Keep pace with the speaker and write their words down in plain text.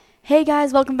Hey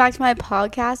guys, welcome back to my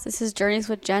podcast. This is Journeys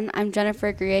with Jen. I'm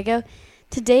Jennifer Griego.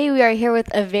 Today we are here with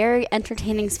a very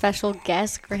entertaining special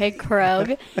guest, Greg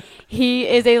Krogh. He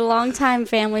is a longtime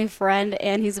family friend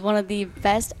and he's one of the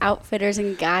best outfitters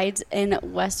and guides in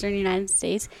Western United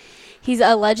States. He's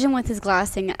a legend with his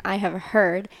glassing, I have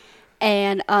heard,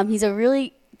 and he's a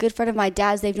really good friend of my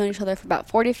dad's. They've known each other for about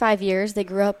 45 years. They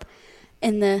grew up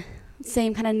in the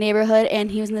same kind of neighborhood,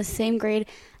 and he was in the same grade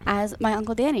as my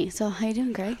Uncle Danny. So how you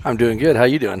doing, Greg? I'm doing good. How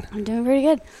you doing? I'm doing pretty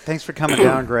good. Thanks for coming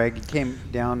down, Greg. You came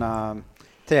down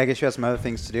today. I guess you have some other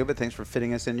things to do, but thanks for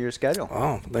fitting us into your schedule.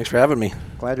 Oh, thanks for having me.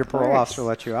 Glad your parole officer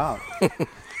let you out.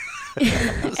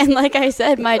 And like I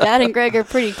said, my dad and Greg are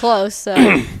pretty close, so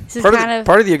this is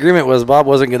part of the agreement was Bob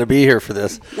wasn't going to be here for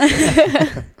this.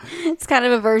 It's kind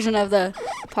of a version of the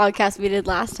podcast we did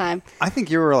last time. I think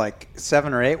you were like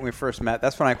 7 or 8 when we first met.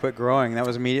 That's when I quit growing. That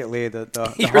was immediately the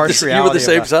You harsh reality. You were the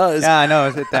same size. Yeah, I know.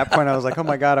 At that point, I was like, oh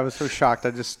my God, I was so shocked.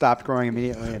 I just stopped growing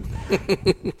immediately.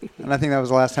 And I think that was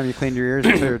the last time you cleaned your ears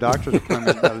until your doctor's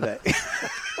appointment the other day.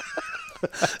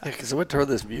 Because what turned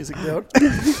this music down?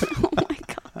 Oh my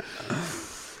God.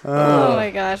 Oh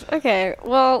my gosh. Okay.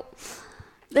 Well,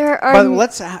 there are.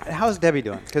 But how's Debbie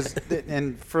doing? Because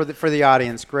and for the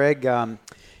audience, Greg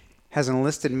has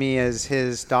enlisted me as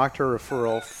his doctor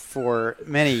referral for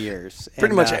many years.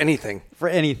 Pretty much anything. For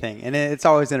anything, and it's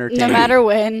always entertaining. No matter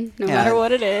when, no matter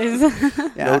what it is.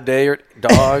 Yeah. No day or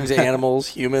dogs, animals,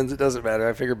 humans. It doesn't matter.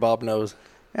 I figure Bob knows.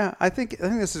 Yeah, I think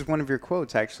this is one of your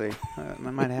quotes. Actually,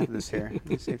 I might have this here. Let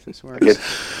me see if this works. I get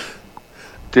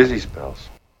dizzy spells,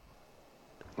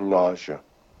 nausea,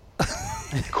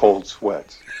 cold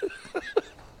sweats,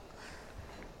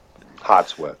 hot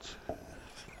sweats,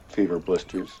 fever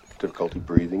blisters, difficulty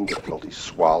breathing, difficulty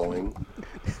swallowing,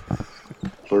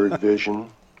 blurred vision,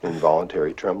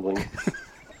 involuntary trembling,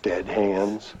 dead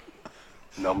hands,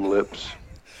 numb lips.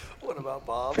 What about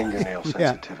Bob? Fingernail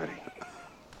sensitivity,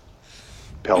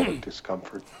 pelvic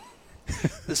discomfort.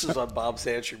 This was on Bob's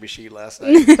answering machine last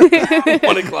night.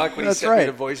 1 o'clock when he sent me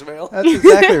the voicemail. That's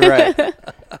exactly right.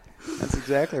 That's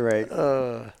exactly right.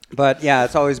 But yeah,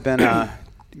 it's always been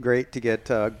great to get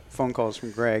phone calls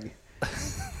from Greg.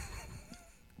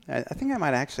 I think I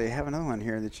might actually have another one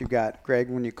here that you got, Greg,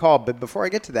 when you called. But before I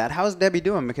get to that, how's Debbie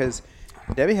doing? Because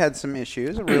Debbie had some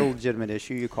issues, a real legitimate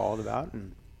issue you called about.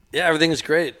 Yeah, everything is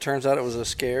great. It turns out it was a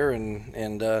scare,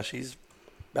 and she's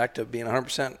back to being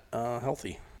 100%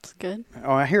 healthy. That's good.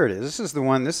 Oh, here it is. This is the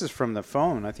one. This is from the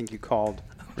phone. I think you called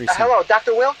recently. Hello,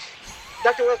 Dr. Wilkes?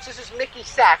 Dr. Wilkes, this is Mickey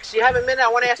Sachs. You have a minute? I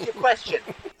want to ask you a question.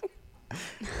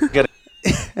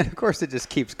 And, of course, it just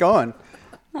keeps going.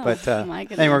 Oh, But my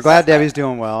goodness. anyway, we're glad Debbie's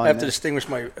doing well. I have to distinguish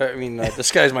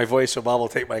disguise my voice so Bob will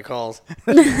take my calls.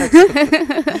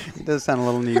 It does sound a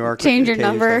little New York. Change your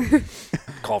number.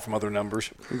 Call from other numbers.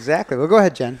 Exactly. Well, go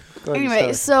ahead, Jen. Go ahead and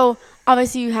Anyway, start. so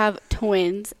obviously you have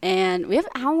twins, and we have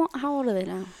how old are they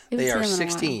now? We haven't They seen are them in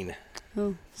a 16. while.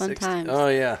 Ooh, fun times. Oh,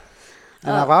 yeah.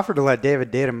 And I've offered to let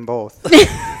David date them both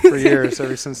for years,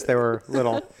 ever since they were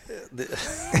little.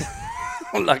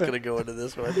 I'm not going to go into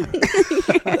this one.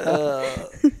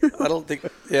 I don't think.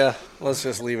 Yeah, let's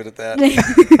just leave it at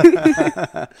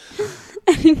that.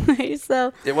 Anyway,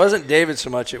 so It wasn't David so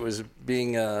much. It was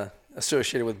being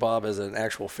associated with Bob as an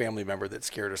actual family member that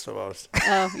scared us the most.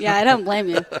 oh yeah, I don't blame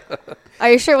you. Are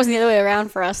you sure it wasn't the other way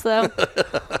around for us though?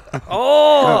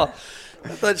 Oh, I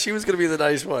thought she was going to be the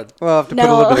nice one. Well, have to put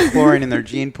a little bit of chlorine in their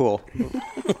gene pool.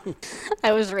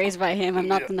 I was raised by him. I'm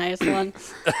not the nice one.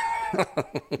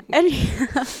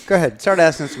 Anyhow. Go ahead. Start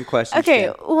asking some questions. Okay,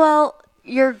 Jen. well,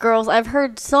 your girls, I've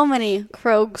heard so many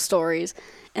Krogh stories,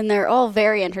 and they're all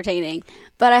very entertaining.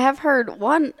 But I have heard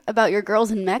one about your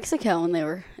girls in Mexico when they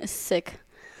were sick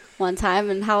one time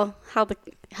and how the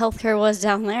healthcare was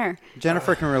down there.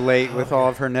 Jennifer can relate with all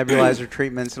of her nebulizer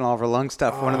treatments and all of her lung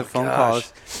stuff. One of the phone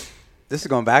calls. This is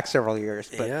going back several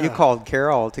years, but you called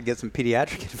Carol to get some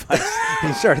pediatric advice. And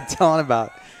you started telling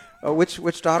about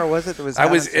which daughter was it that was? I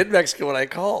was in Mexico when I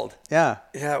called. Yeah.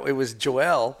 Yeah, it was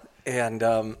Joelle, and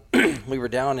we were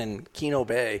down in Keno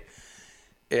Bay,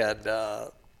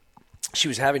 and she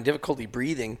was having difficulty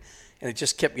breathing, and it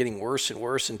just kept getting worse and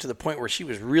worse, and to the point where she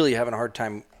was really having a hard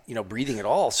time, breathing at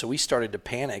all. So we started to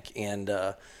panic, and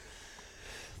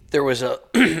there was a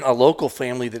local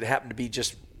family that happened to be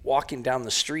just walking down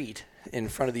the street in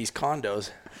front of these condos,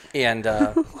 and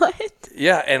What?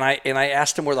 yeah, and I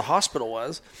asked him where the hospital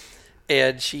was,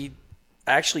 and she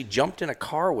actually jumped in a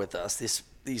car with us,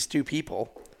 these two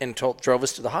people, and drove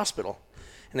us to the hospital.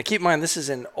 And keep in mind, this is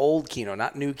in Old Keno,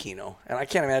 not New Keno, and I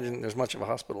can't imagine there's much of a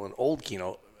hospital in Old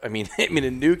Keno. I mean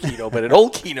in New Keno, but in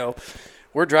Old Keno,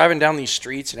 we're driving down these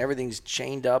streets and everything's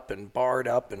chained up and barred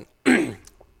up, and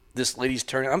this lady's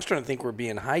turning. I'm starting to think we're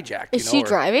being hijacked. Is she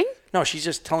driving? No, she's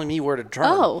just telling me where to turn.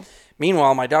 Oh.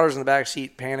 Meanwhile, my daughter's in the back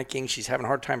seat panicking. She's having a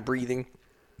hard time breathing.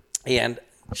 And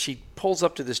she pulls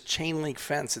up to this chain link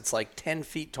fence. It's like 10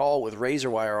 feet tall with razor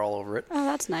wire all over it. Oh,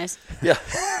 that's nice. Yeah.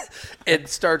 It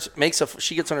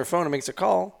she gets on her phone and makes a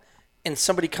call, and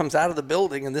somebody comes out of the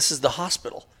building, and this is the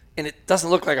hospital. And it doesn't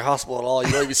look like a hospital at all.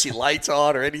 You don't even see lights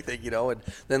on or anything, and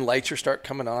then lights start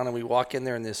coming on, and we walk in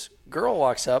there, and this girl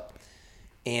walks up,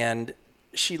 and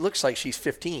she looks like she's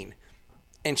 15.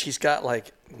 And she's got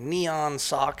like neon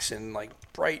socks and like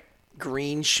bright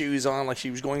green shoes on, like she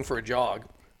was going for a jog.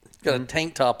 Got a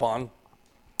tank top on.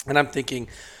 And I'm thinking,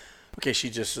 okay,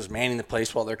 she just is manning the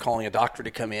place while they're calling a doctor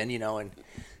to come in,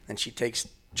 and she takes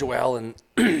Joelle, and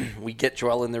we get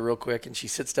Joelle in there real quick, and she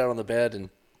sits down on the bed,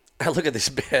 and I look at this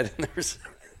bed, and there's,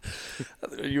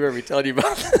 you heard me telling you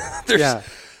about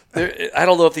I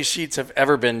don't know if these sheets have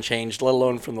ever been changed, let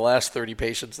alone from the last 30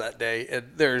 patients that day. And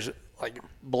there's like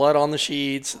blood on the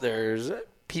sheets. There's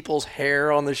people's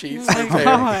hair on the sheets.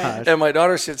 And my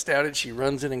daughter sits down and she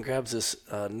runs in and grabs this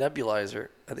nebulizer.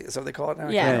 I think that's what they call it now.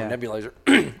 Yeah. Nebulizer.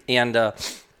 And the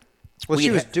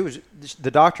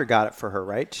doctor got it for her,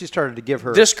 right? She started to give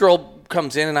her. This girl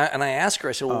comes in and I ask her.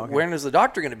 I said, "Well, when is the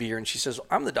doctor going to be here?" And she says,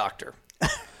 "I'm the doctor."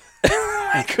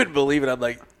 I couldn't believe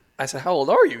it. I said, "How old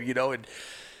are you?" And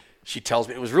she tells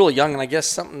me it was really young. And I guess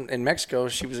something in Mexico.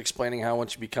 She was explaining how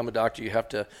once you become a doctor, you have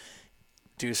to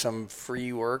do some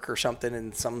free work or something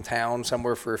in some town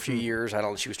somewhere for a few years. I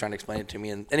don't know. She was trying to explain it to me.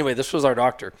 And anyway, this was our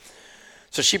doctor.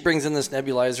 So she brings in this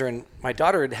nebulizer, and my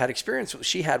daughter had experience.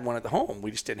 She had one at the home. We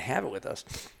just didn't have it with us.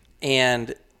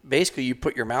 And basically, you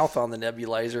put your mouth on the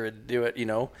nebulizer and do it,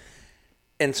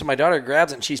 And so my daughter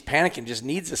grabs it, and she's panicking, just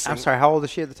needs this thing. I'm sorry, how old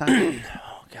is she at the time?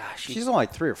 Oh, gosh. She's only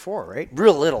like 3 or 4, right?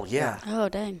 Real little, yeah. Oh,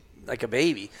 dang. Like a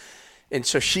baby. And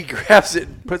so she grabs it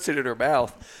and puts it in her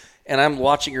mouth. And I'm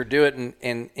watching her do it,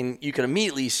 and you can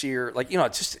immediately see her,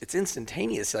 it's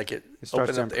instantaneous. Like it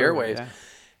opens up the airwaves. Yeah.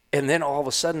 And then all of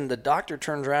a sudden, the doctor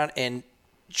turns around and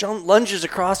lunges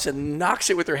across and knocks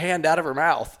it with her hand out of her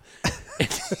mouth.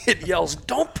 And it yells,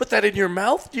 "Don't put that in your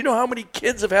mouth. Do you know how many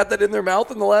kids have had that in their mouth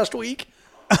in the last week?"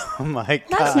 Oh, my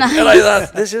God. That's nice. And I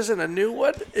thought, this isn't a new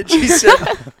one? And she said,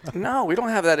 "No, we don't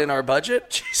have that in our budget."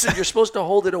 She said, "You're supposed to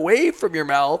hold it away from your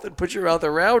mouth and put your mouth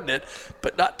around it,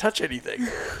 but not touch anything."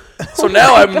 So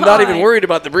now I'm not even worried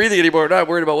about the breathing anymore. I'm not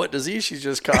worried about what disease she's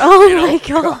just caught my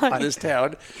God. in this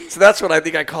town. So that's what I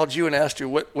think I called you and asked you,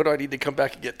 what do I need to come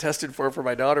back and get tested for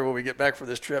my daughter when we get back from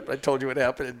this trip? I told you what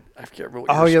happened, and I can't remember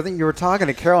what I think you were talking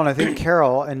to Carol, and I think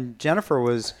Carol and Jennifer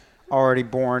was already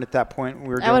born at that point. We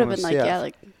were I would have with been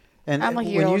CF. And I'm a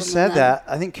year when you older said than that,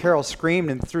 I think Carol screamed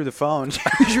and threw the phone.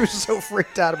 She was so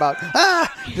freaked out about,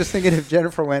 just thinking if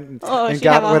Jennifer went and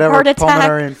got whatever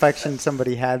pulmonary infection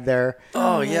somebody had there.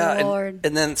 Oh, yeah. Lord.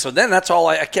 And then that's all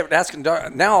I kept asking.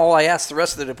 Now all I asked the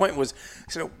rest of the appointment was,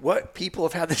 what people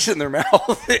have had this in their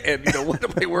mouth? And, what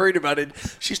am I worried about? And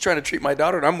she's trying to treat my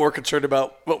daughter, and I'm more concerned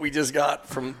about what we just got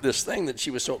from this thing that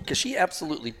she was because she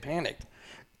absolutely panicked.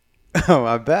 Oh,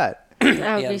 I bet.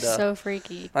 That would be so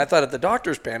freaky. I thought if the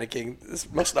doctor's panicking,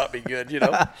 this must not be good,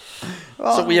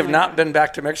 So we have not been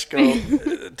back to Mexico,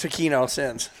 to Keno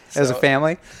since. As a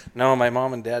family? No, my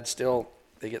mom and dad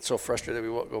they get so frustrated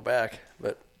we won't go back.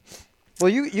 But well,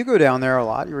 you go down there a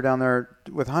lot. You were down there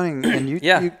with hunting, and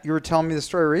you were telling me the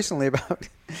story recently about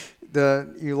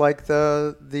you like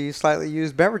the slightly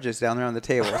used beverages down there on the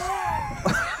table.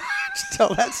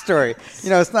 Tell that story.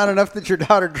 It's not enough that your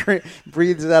daughter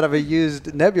breathes out of a used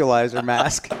nebulizer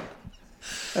mask.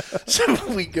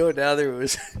 So we go down there. It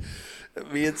was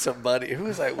me and somebody. Who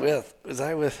was I with? Was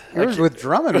I with? You were with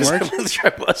Drummond, weren't you?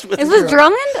 It was with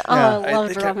Drummond? Oh, yeah. I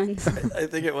love Drummond. I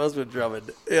think it was with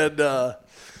Drummond. And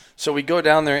so we go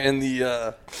down there, and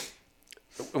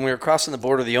when we were crossing the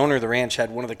border, the owner of the ranch had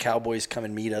one of the cowboys come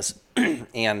and meet us.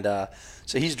 And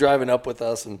so he's driving up with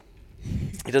us, and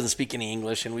he doesn't speak any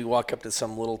English, and we walk up to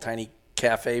some little tiny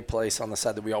cafe place on the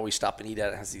side that we always stop and eat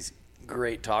at. It has these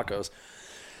great tacos.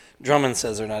 Drummond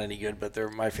says they're not any good, but they're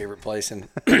my favorite place. And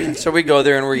so we go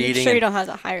there and we're eating. Sure, you don't have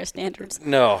the higher standards.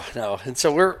 No. And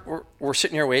so we're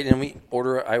sitting here waiting, and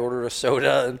I order a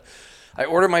soda, and I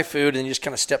order my food, and you just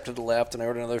kind of step to the left, and I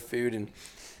order another food, and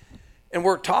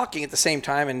we're talking at the same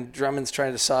time, and Drummond's trying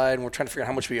to decide, and we're trying to figure out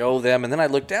how much we owe them, and then I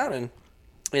look down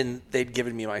and they'd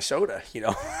given me my soda,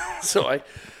 So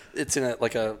it's in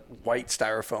a white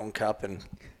styrofoam cup, and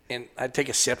I'd take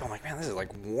a sip. I'm like, man, this is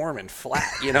warm and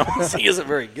flat, This thing isn't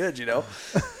very good,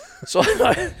 So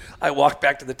I walk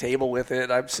back to the table with it.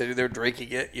 I'm sitting there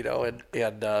drinking it, and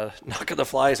knocking the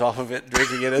flies off of it,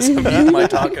 drinking it as I'm eating my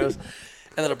tacos.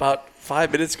 And then about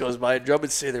 5 minutes goes by, and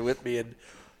Drummond's sitting there with me, and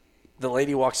the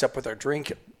lady walks up with our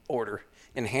drink order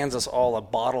and hands us all a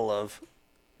bottle of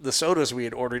the sodas we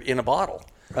had ordered in a bottle.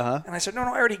 And I said, no, I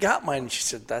already got mine. And she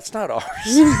said, that's not ours.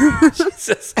 She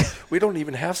says, we don't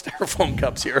even have styrofoam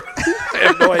cups here. I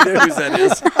have no idea whose that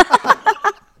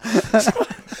is. So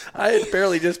I had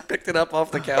barely just picked it up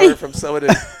off the counter from someone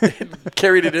and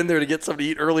carried it in there to get something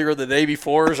to eat earlier the day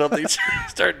before or something.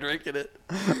 Start drinking it.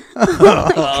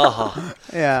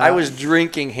 Yeah. I was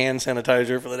drinking hand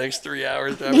sanitizer for the next 3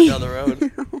 hours driving down the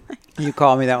road. You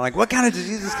call me that. I'm like, what kind of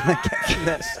disease is going to catch from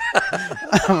this?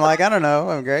 I'm like, I don't know.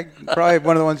 I'm Greg. Probably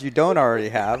one of the ones you don't already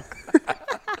have,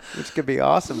 which could be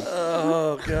awesome.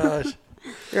 Oh, gosh.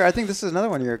 Here, I think this is another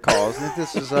one of your calls. I think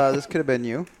this is this could have been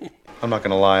you. I'm not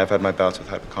going to lie, I've had my bouts with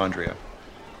hypochondria.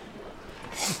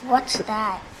 What's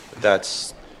that?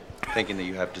 That's thinking that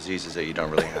you have diseases that you don't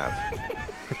really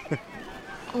have.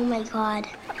 Oh my god,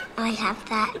 I have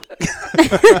that.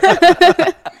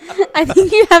 I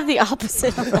think you have the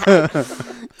opposite of that.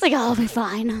 It's like, I'll be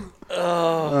fine.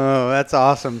 Oh, that's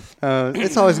awesome.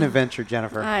 It's always an adventure,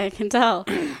 Jennifer. I can tell.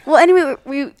 Well,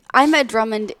 anyway, I met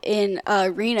Drummond in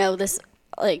Reno this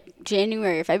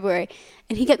January or February,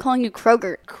 and he kept calling you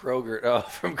Kroger. Kroger,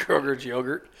 from Kroger's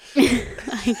yogurt.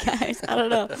 I guess. I don't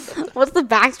know. What's the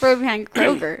backstory behind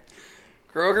Kroger?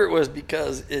 Kroger was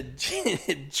because in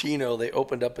Chino, they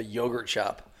opened up a yogurt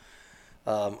shop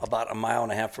about a mile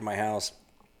and a half from my house.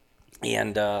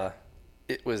 And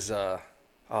it was the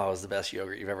best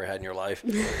yogurt you've ever had in your life.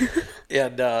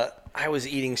 And I was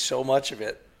eating so much of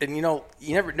it. And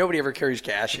nobody ever carries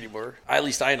cash anymore. At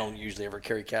least I don't usually ever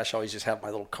carry cash. I always just have my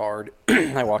little card.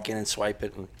 I walk in and swipe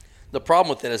it. And the problem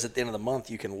with it is at the end of the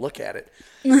month, you can look at it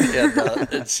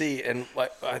and see. And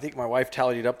I think my wife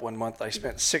tallied it up one month. I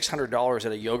spent $600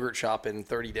 at a yogurt shop in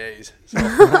 30 days. So,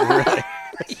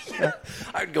 yeah,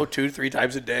 I would go 2-3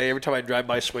 times a day. Every time I drive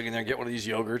by, swing in there and get one of these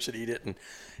yogurts and eat it.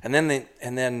 And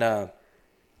then I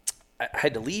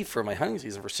had to leave for my hunting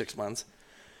season for 6 months.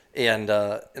 And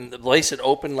the place had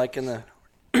opened like in the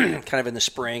kind of in the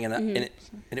spring, and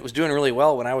it was doing really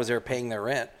well when I was there paying their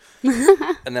rent.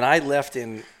 And then I left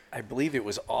in, I believe it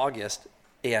was August,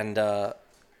 and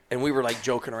we were like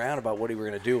joking around about what we were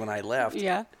going to do when I left.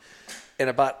 Yeah. And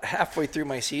about halfway through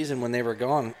my season, when they were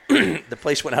gone, the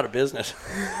place went out of business.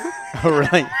 Oh,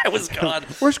 really? I was gone.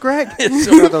 Where's Greg?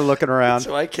 So they're looking around.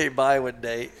 So I came by one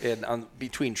day and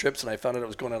between trips, and I found out it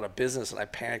was going out of business, and I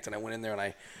panicked, and I went in there, and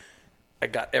I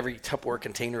got every Tupperware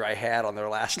container I had on their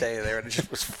last day there, and I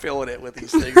just was filling it with these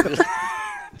things.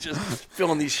 Just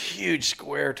filling these huge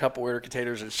square Tupperware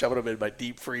containers and shoving them in my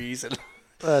deep freeze. And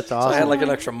that's awesome. So I had like an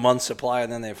extra month's supply,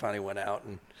 and then they finally went out.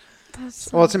 And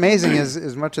well, it's amazing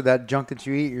as much of that junk that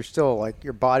you eat, you're still like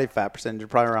your body fat percentage is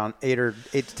probably around 8 to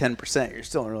 10%. You're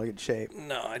still in really good shape.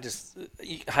 No,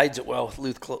 it hides it well with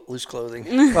loose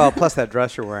clothing. Well, plus that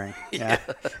dress you're wearing. Yeah.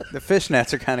 The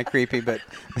fishnets are kind of creepy, but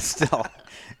still,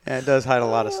 it does hide a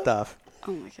lot of stuff.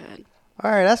 Oh my god.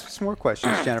 All right, ask some more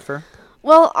questions, Jennifer.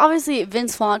 Well, obviously,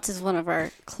 Vince Wantz is one of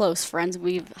our close friends.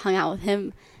 We've hung out with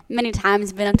him many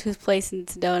times, been up to his place in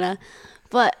Sedona.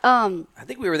 But I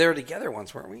think we were there together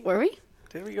once, weren't we? Were we?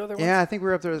 Did we go there once? Yeah, I think we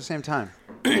were up there at the same time.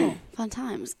 Fun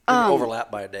times. We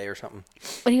overlapped by a day or something.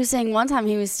 But he was saying one time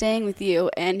he was staying with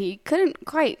you, and he couldn't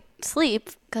quite sleep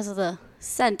because of the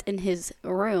scent in his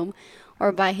room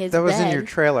or by his bed. That was in your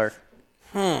trailer.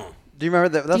 Do you remember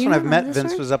that? That's when I met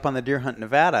Vince. Story? Was up on the deer hunt in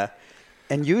Nevada.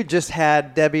 And you had just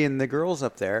had Debbie and the girls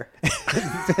up there.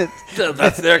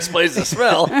 That explains the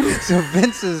smell. So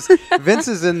Vince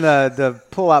is in the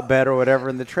pull-out bed or whatever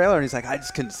in the trailer, and he's like, I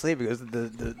just couldn't sleep because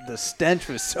the stench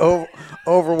was so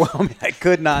overwhelming. I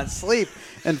could not sleep.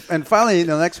 And finally,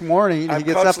 the next morning, I'm he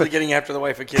gets up. constantly getting after the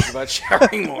wife and kids about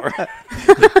showering more.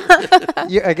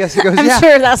 Yeah, I guess he goes, I'm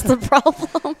sure that's the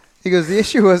problem. He goes, the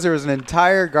issue was there was an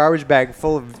entire garbage bag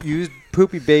full of used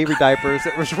poopy baby diapers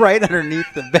that was right underneath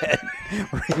the bed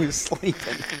where he was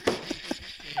sleeping.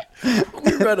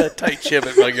 We run a tight ship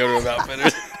at Montgomery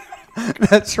Outfitters.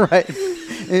 That's right.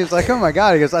 And he was like, oh my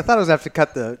God. He goes, I thought I was going to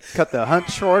have to cut the hunt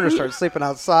short or start sleeping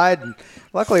outside. And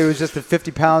luckily, it was just the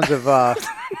 50 pounds of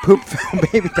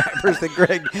poop-filled baby diapers that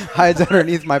Greg hides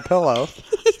underneath my pillow.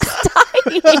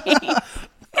 He's dying.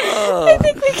 I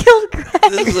think we killed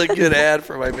Greg. This is a good ad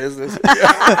for my business.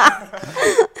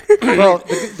 Well,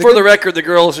 for the record, the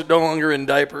girls are no longer in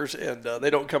diapers, and they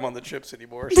don't come on the trips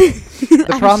anymore. So.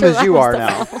 The problem sure is that you was are the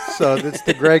now. So it's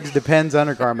the Greg's Depends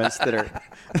undergarments that are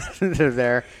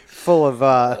there, full of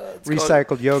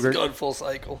recycled yogurt. It's gone full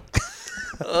cycle.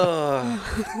 Oh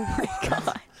my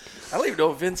God. I don't even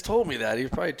know if Vince told me that. He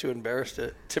was probably too embarrassed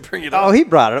to bring it up. Oh, he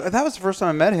brought it. That was the first time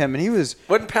I met him, and he was.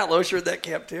 Wasn't Pat Loescher at that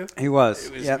camp too? He was.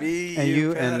 It was yep. me, and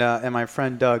you, and my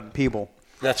friend Doug Peeble.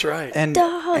 That's right.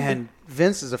 And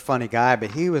Vince is a funny guy,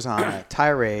 but he was on a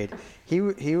tirade. He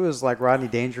was like Rodney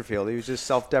Dangerfield. He was just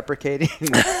self-deprecating.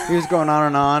 He was going on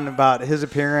and on about his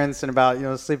appearance and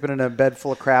about, sleeping in a bed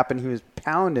full of crap, and he was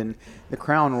pounding the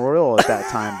Crown Royal at that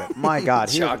time. But my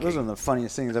God, it was one of the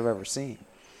funniest things I've ever seen.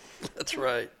 That's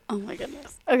right. Oh my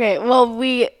goodness. Okay, well,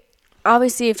 we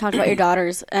obviously have talked about your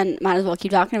daughters, and might as well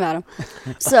keep talking about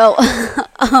them. So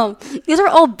these are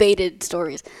all baited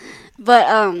stories,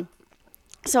 but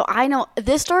so I know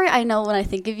this story. I know when I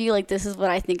think of you, like this is what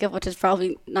I think of, which is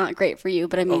probably not great for you.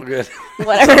 But I mean, good.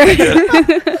 Whatever.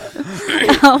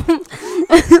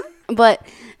 But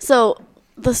so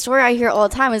the story I hear all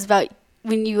the time is about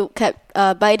when you kept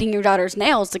biting your daughter's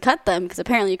nails to cut them, because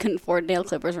apparently you couldn't afford nail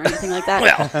clippers or anything like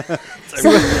that.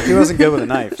 He wasn't good with a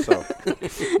knife, so.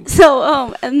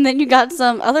 So and then you got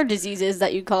some other diseases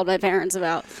that you called my parents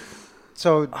about.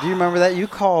 So do you remember that you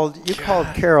called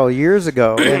Carol years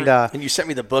ago and you sent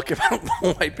me the book about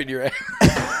wiping your ass?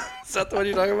 Is that the one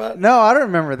you're talking about? No, I don't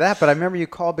remember that, but I remember you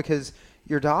called because one of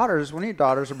your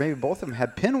daughters, or maybe both of them,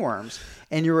 had pinworms,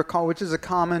 and you recall, which is a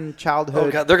common childhood.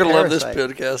 Oh God, they're gonna love this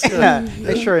podcast. Yeah,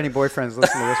 make sure any boyfriends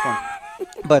listen to this one.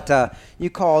 But you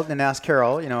called and asked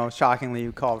Carol. Shockingly,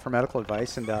 you called for medical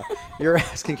advice, and you're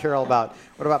asking Carol about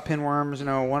what about pinworms?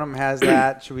 One of them has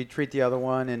that. Should we treat the other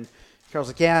one? And Carol's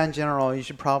like, yeah, in general, you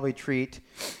should probably treat,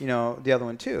 the other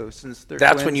one too, since they're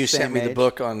That's twins, when you sent me the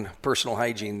book on personal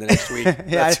hygiene the next week.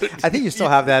 Yeah, I think you still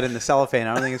have that in the cellophane.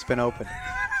 I don't think it's been opened.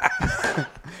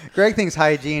 Greg thinks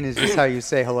hygiene is just how you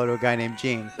say hello to a guy named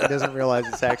Gene. He doesn't realize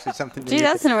it's actually something. Gee,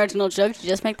 that's an original joke. Did you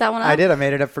just make that one up? I did. I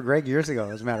made it up for Greg years ago,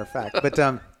 as a matter of fact.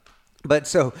 But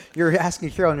so you're asking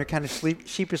Carol, and you're kind of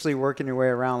sheepishly working your way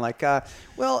around like,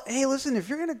 well, hey, listen, if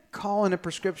you're going to call in a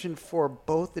prescription for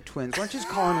both the twins, why don't you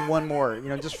just call in one more,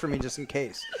 just for me, just in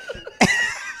case.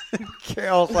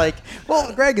 Carol's like,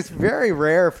 well, Greg, it's very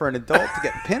rare for an adult to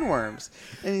get pinworms.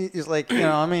 And he's like,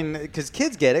 because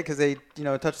kids get it because they,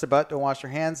 touch the butt, don't wash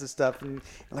their hands and stuff. And you're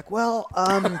like, well,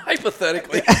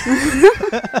 hypothetically,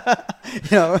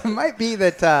 it might be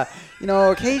that,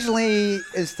 occasionally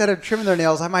instead of trimming their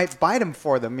nails, I might bite them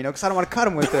for them, because I don't want to cut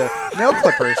them with the nail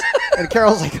clippers. And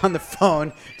Carol's like on the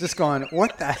phone, just going,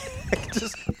 what the heck?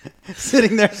 Just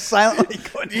sitting there silently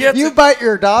going, you bite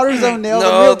your daughter's own nails?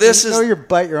 No, you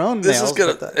bite your own nails. This is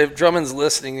good. If Drummond's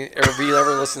listening, or if you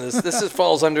ever listen to this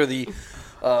falls under the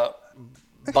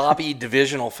Bobby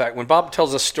divisional fact. When Bob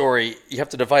tells a story, you have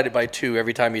to divide it by 2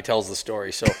 every time he tells the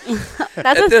story. So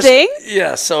that's a thing?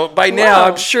 Yeah. So by now,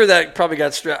 I'm sure that probably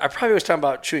got straight. I probably was talking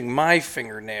about chewing my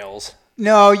fingernails.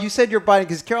 No, you said you're biting,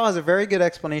 because Carol has a very good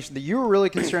explanation that you were really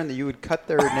concerned that you would cut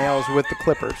their nails with the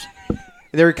clippers.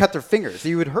 They would cut their fingers. That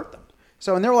you would hurt them.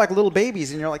 So, and they were like little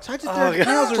babies, and you're like, so I just their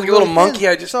nails are like really a little thin. monkey.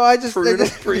 I just freed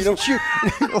them.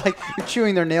 Like you're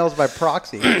chewing their nails by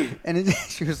proxy. And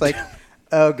she was like,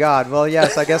 oh God, well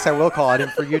yes, I guess I will call it in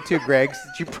for you too, Greg.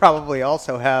 Since you probably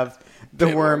also have the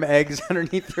worm eggs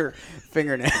underneath your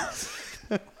fingernails.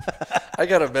 I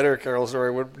got a better Carol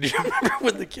story. Do you remember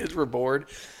when the kids were bored?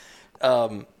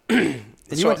 And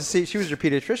you went to see, she was your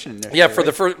pediatrician in there. Yeah, for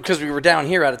the first, because we were down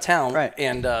here out of town. Right.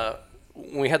 And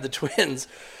when we had the twins,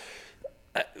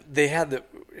 they had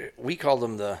we called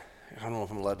them I don't know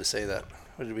if I'm allowed to say that.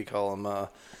 What did we call them?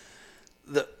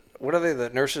 What are they, the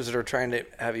nurses that are trying to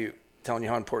have you, telling you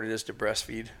how important it is to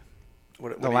breastfeed?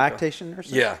 What the lactation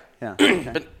nurses? Yeah. Yeah.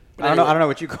 Okay. But I don't know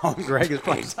what you call them, Greg. It's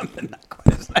probably something not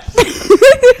quite as nice.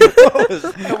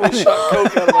 I almost shot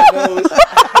Coke out of my nose.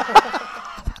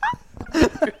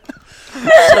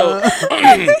 So,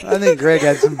 I think Greg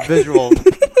had some visual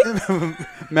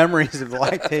memories of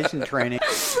lactation training.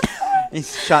 He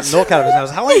shot milk out of his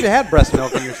nose. How long have you had breast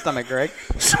milk in your stomach, Greg?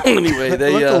 So anyway,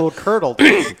 they looked a little curdled.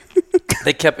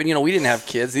 They kept, we didn't have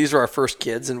kids. These were our first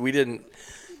kids, and we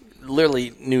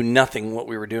literally knew nothing what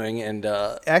we were doing. And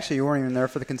actually, you weren't even there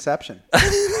for the conception.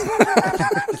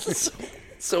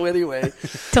 So anyway,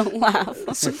 don't laugh.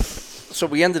 So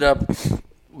we ended up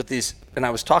with these, and I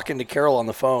was talking to Carol on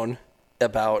the phone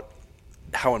about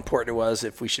how important it was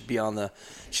if we should be on the.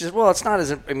 She said, "Well, it's not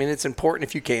as. I mean, it's important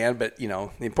if you can, but the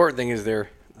important thing is they're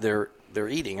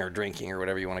eating or drinking or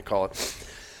whatever you want to call it."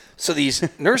 So these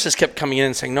nurses kept coming in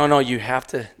and saying, "No, they have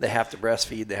to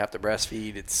breastfeed. They have to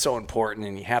breastfeed. It's so important,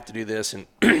 and you have to do this. And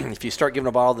if you start giving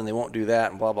a bottle, then they won't do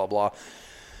that, and blah blah blah."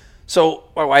 So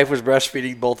my wife was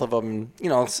breastfeeding both of them.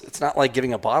 It's not like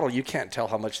giving a bottle. You can't tell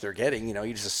how much they're getting.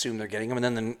 You just assume they're getting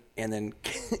them. And then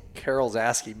Carol's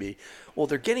asking me, well,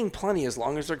 they're getting plenty as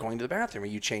long as they're going to the bathroom. Are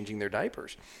you changing their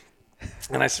diapers?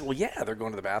 And I said, well, yeah, they're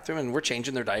going to the bathroom and we're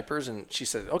changing their diapers. And she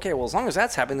said, okay, well, as long as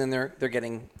that's happening, then they're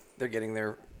getting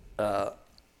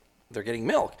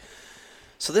milk.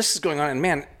 So this is going on, and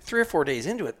man, 3 or 4 days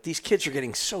into it, these kids are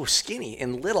getting so skinny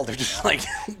and little. They're just like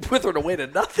withering away to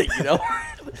nothing,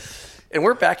 And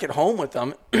we're back at home with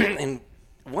them, and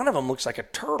one of them looks like a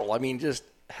turtle. I mean, just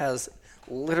has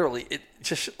literally,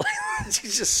 she's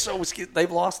just so skinny.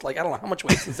 They've lost, I don't know how much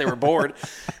weight since they were born.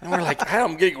 And we're like,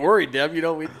 I'm getting worried, Deb.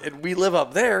 We live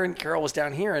up there, and Carol was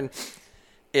down here, and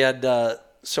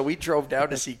so we drove down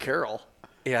to see Carol,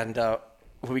 and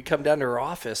when we come down to her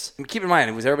office, and keep in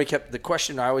mind, the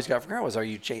question I always got from her was, "Are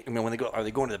you changing? When they go, are they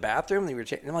going to the bathroom?" They were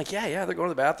changing. I'm like, yeah, they're going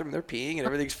to the bathroom, they're peeing, and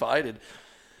everything's fine. And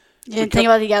you didn't think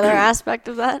about the other aspect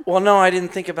of that? Well, no, I didn't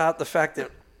think about the fact that,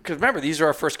 because remember, these are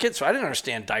our first kids, so I didn't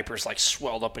understand diapers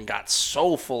swelled up and got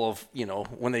so full of,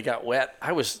 when they got wet.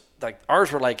 I was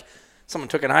ours were like someone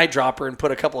took an eyedropper and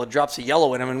put a couple of drops of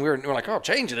yellow in them, and we were like, oh,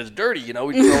 change it, it's dirty, we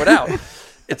throw it out.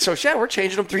 And so, we're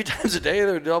changing them 3 times a day.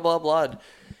 They're blah, blah, blah. And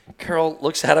Carol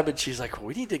looks at them, and she's like, well,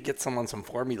 we need to get someone some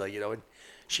formula, and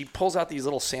she pulls out these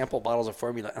little sample bottles of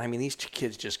formula. And I mean, these 2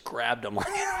 kids just grabbed them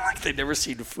like they'd never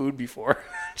seen food before.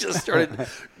 Just started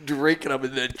drinking them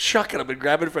and then chucking them and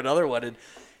grabbing for another one.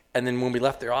 And then when we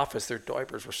left their office, their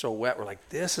diapers were so wet. We're like,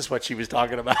 this is what she was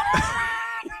talking about.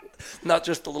 Not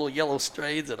just the little yellow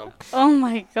stains in them. Oh,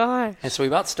 my gosh. And so we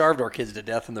about starved our kids to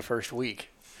death in the first week.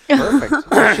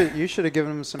 Perfect. You should have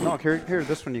given them some milk. Here,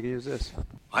 this one, you can use this.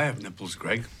 I have nipples,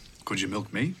 Greg. Could you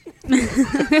milk me?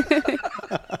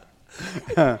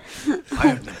 I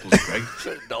have nipples, Greg.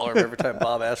 $1 every time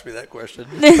Bob asked me that question.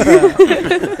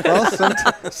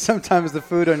 Well, sometimes the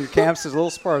food on your camps is a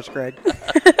little sparse, Greg.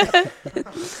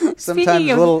 Sometimes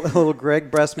little Greg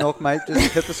breast milk might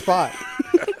just hit the spot.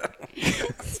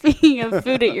 Speaking of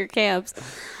food at your camps,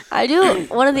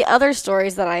 one of the other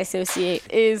stories that I associate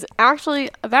is actually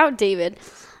about David.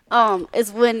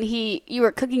 Is when you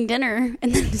were cooking dinner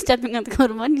and then stepping on the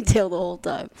coat of money tail the whole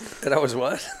time. And I was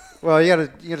what? Well, you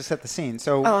gotta set the scene.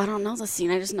 So I don't know the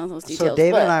scene. I just know those details. So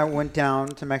David and I went down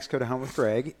to Mexico to hunt with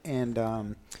Greg,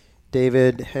 and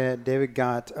David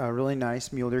got a really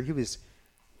nice mule deer. He was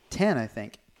 10, I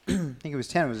think. I think he was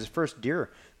 10. It was his first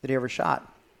deer that he ever shot.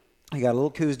 He got a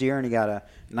little Coues deer, and he got a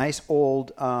nice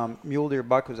old mule deer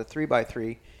buck. It was a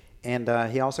 3x3. And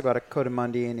he also got a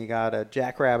coatimundi, and he got a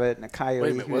jackrabbit and a coyote.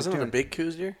 Wait a minute, wasn't it a big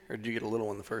Coues deer, or did you get a little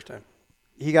one the first time?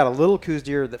 He got a little Coues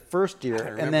deer the first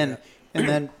deer, and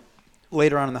then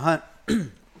later on in the hunt,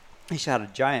 he shot a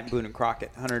giant Boone and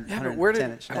Crockett,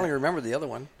 110 inch. I don't even remember the other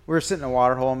one. We were sitting in a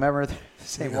water hole. Remember the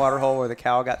same water hole where the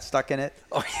cow got stuck in it?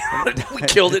 Oh, yeah. We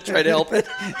killed it, tried to help it.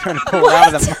 Trying to pull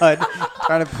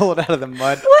it out of the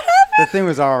mud. What happened? The thing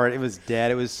was it was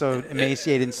dead. It was so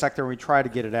emaciated and stuck there. We tried to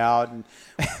get it out, and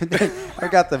I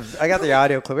got the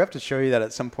audio clip. We have to show you that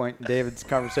at some point in David's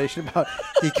conversation about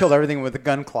he killed everything with a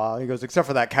gun claw. He goes, except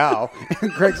for that cow.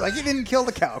 And Greg's like, you didn't kill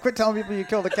the cow. Quit telling people you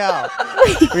killed the cow.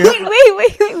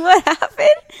 Wait, what happened?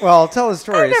 Well, I'll tell the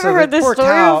story. I've never heard this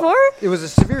story before. It was a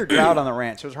severe drought on the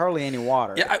ranch. There was hardly any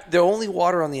water. Yeah, the only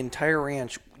water on the entire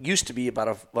ranch used to be about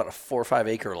a 4 or 5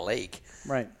 acre lake.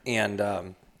 Right.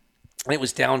 And it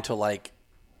was down to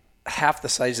half the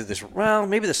size of this. Well,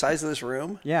 maybe the size of this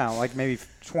room. Yeah, maybe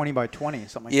 20 by 20,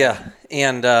 something like that.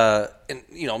 Yeah,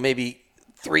 and maybe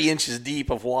 3 inches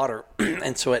deep of water.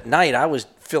 And so at night I was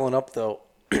filling up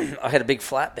I had a big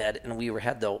flatbed, and we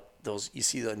had those. You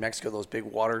see in Mexico those big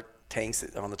water tanks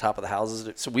on the top of the houses.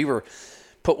 So we were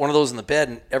put one of those in the bed,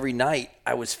 and every night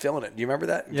I was filling it. Do you remember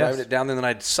that? Yes. Driving it down, and then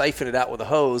I'd siphon it out with a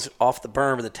hose off the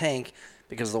berm of the tank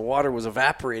because the water was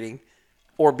evaporating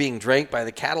or being drank by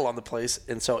the cattle on the place.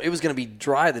 And so it was going to be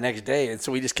dry the next day. And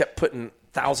so we just kept putting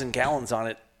 1,000 gallons on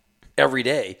it every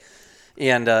day.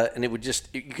 And it would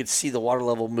you could see the water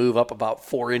level move up about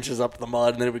 4 inches up the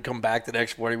mud, and then it would come back the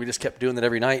next morning. We just kept doing that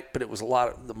every night. But it was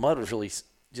the mud was really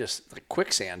just like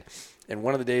quicksand. And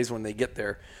one of the days when they get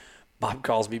there, Bob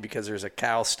calls me because there's a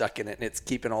cow stuck in it, and it's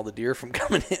keeping all the deer from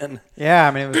coming in. Yeah,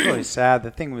 I mean, it was really sad. The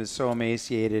thing was so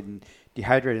emaciated and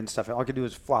dehydrated and stuff. All I could do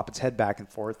was flop its head back and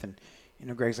forth. And,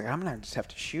 Greg's like, I'm going to just have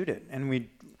to shoot it. And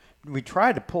we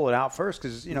tried to pull it out first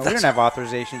because, we didn't have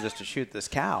authorization just to shoot this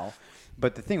cow.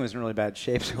 But the thing was in really bad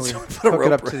shape, so we hooked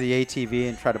it up to the ATV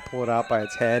and tried to pull it out by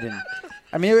its head. And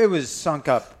I mean, it was sunk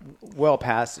up well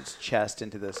past its chest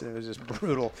into this. It was just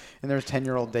brutal. And there's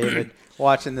 10-year-old David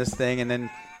watching this thing, and then,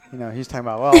 he's talking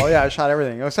about, well, yeah, I shot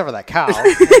everything except for that cow.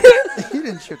 You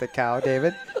didn't shoot the cow,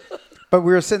 David. But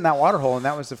we were sitting in that water hole, and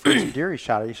that was the first deer he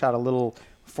shot. He shot a little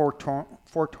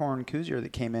fork-torn Coues deer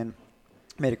that came in.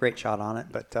 Made a great shot on it.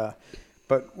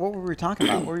 But what were we talking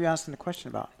about? What were you asking the question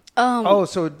about?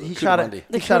 So he shot a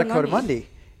coatimundi,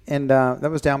 and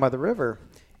that was down by the river.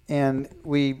 And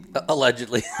we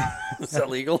allegedly. Is that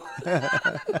legal?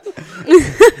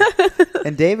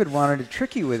 And David wanted to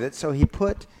trick you with it, so he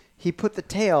put the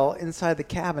tail inside the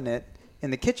cabinet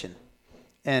in the kitchen.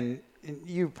 And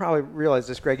you probably realize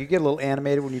this, Greg. You get a little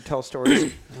animated when you tell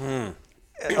stories.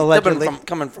 Allegedly.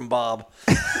 Coming from Bob.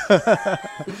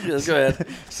 Just go ahead.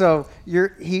 So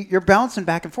you're bouncing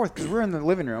back and forth because we're in the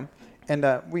living room, and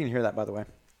we can hear that, by the way.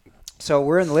 So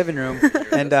we're in the living room,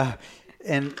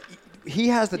 and he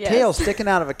has the tail sticking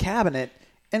out of a cabinet,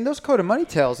 and those Code of Money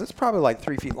tails, it's probably like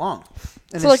 3 feet long.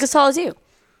 And so like as tall as you.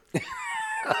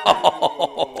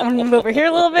 I'm gonna move over here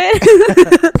a little bit.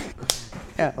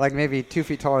 Yeah, like maybe 2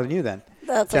 feet taller than you then.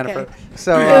 That's Jennifer. okay.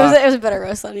 So it was a better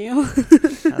roast on you.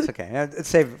 That's okay. It's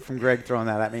saved from Greg throwing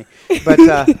that at me. But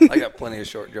I got plenty of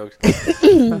short jokes.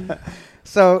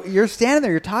 So you're standing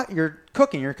there. You're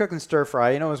cooking stir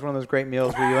fry. You know, it was one of those great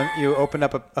meals where you opened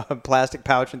up a plastic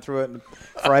pouch and threw it in the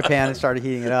fry pan and started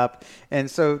heating it up.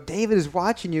 And so David is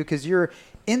watching you because you're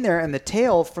in there, and the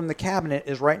tail from the cabinet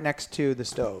is right next to the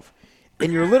stove,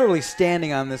 and you're literally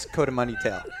standing on this Code of Money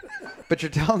tail. But you're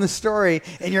telling the story,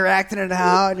 and you're acting it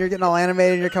out, and you're getting all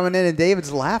animated, and you're coming in, and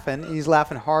David's laughing, and he's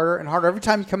laughing harder and harder. Every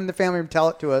time you come in the family room, tell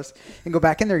it to us, and go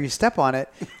back in there, you step on it,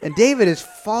 and David has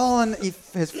fallen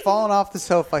off the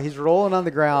sofa. He's rolling on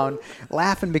the ground,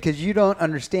 laughing because you don't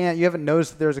understand. You haven't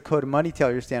noticed that there's a Code of Money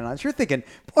tail you're standing on. So you're thinking,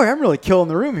 boy, I'm really killing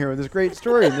the room here with this great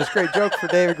story and this great joke for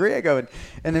David Griego.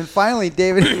 And then finally,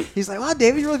 David, he's like, wow,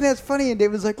 David, you really think that's funny? And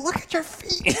David's like, look at your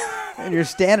feet. And you're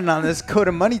standing on this Code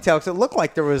of Money tail because it looked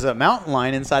like there was a mountain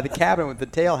lion inside the cabin with the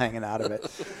tail hanging out of it.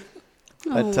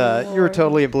 But you were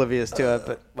totally oblivious to it.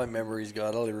 But my memory's gone.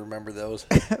 I don't even remember those.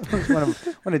 It was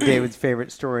one of David's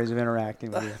favorite stories of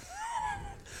interacting with you.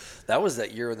 That was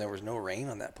that year when there was no rain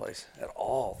on that place at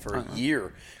all for a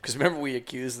year. Because remember, we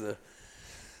accused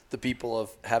the people of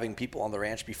having people on the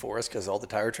ranch before us because all the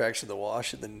tire tracks in the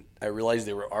wash, and then I realized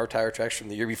they were our tire tracks from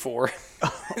the year before.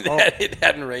 It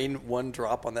hadn't rained one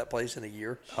drop on that place in a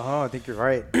year. Oh, I think you're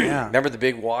right. Yeah. Remember the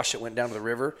big wash that went down to the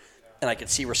river? And I could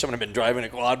see where someone had been driving a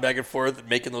quad back and forth and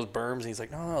making those berms. And he's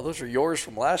like, no, those are yours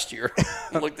from last year.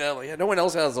 I looked at him like, yeah, no one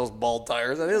else has those bald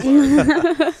tires. That is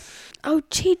ours. Oh,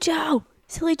 Chicho.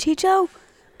 Silly Chicho.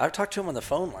 I've talked to him on the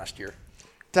phone last year.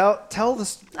 Tell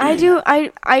this.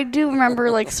 I do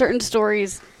remember like certain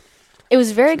stories. It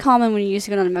was very common when you used to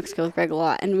go down to Mexico with Greg a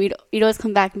lot, and you'd always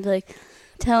come back and be like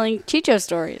telling Chicho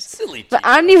stories. Silly Chicho. But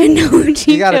I don't even know who Chicho is.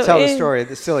 You got to tell the story,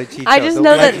 the silly Chicho. I just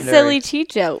know that silly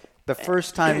Chicho. The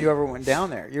first time you ever went down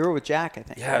there, you were with Jack, I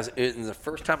think. Yeah, it was the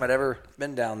first time I'd ever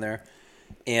been down there,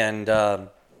 and I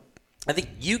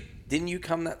think didn't you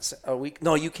come that a week?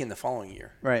 No, you came the following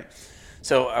year. Right.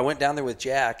 So I went down there with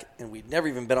Jack, and we'd never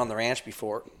even been on the ranch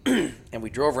before. And we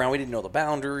drove around. We didn't know the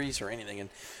boundaries or anything. And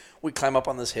we climb up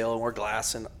on this hill, and we're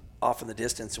glassing off in the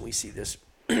distance, and we see this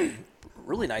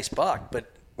really nice buck,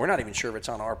 but we're not even sure if it's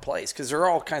on our place because there are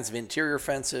all kinds of interior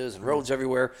fences and roads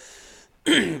everywhere.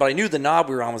 But I knew the knob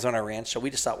we were on was on our ranch, so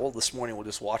we just thought, well, this morning we'll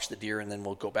just watch the deer, and then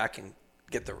we'll go back and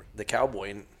get the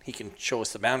cowboy, and he can show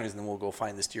us the boundaries, and then we'll go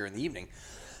find this deer in the evening.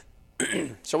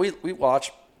 So we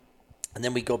watch. And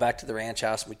then we go back to the ranch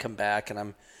house, and we come back,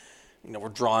 and we're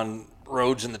drawing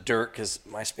roads in the dirt because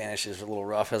my Spanish is a little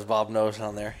rough, as Bob knows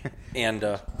on there. And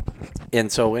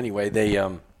so anyway,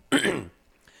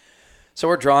 so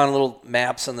we're drawing little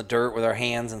maps on the dirt with our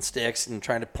hands and sticks and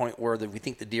trying to point where we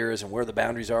think the deer is and where the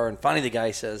boundaries are. And finally, the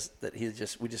guy says that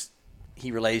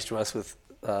he relays to us with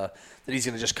that he's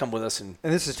going to just come with us and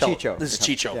this is Chicho. This is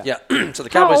Chicho. Yeah. So the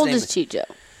cowboy's How old name is Chicho?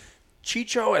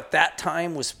 Chicho at that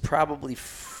time was probably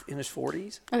in his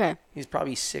 40s. Okay. He's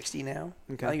probably 60 now.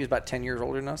 Okay. I think he was about 10 years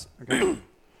older than us. Okay.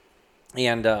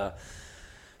 And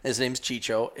his name's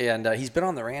Chicho, and he's been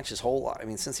on the ranch his whole life. I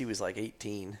mean, since he was like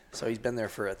 18. So he's been there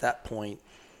for, at that point,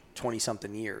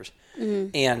 20-something years.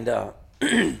 Mm-hmm. And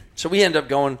so we end up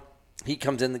going. He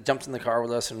comes in, jumps in the car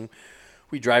with us, and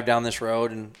we drive down this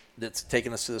road, and it's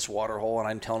taking us to this water hole, and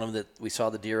I'm telling him that we saw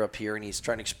the deer up here, and he's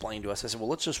trying to explain to us. I said, well,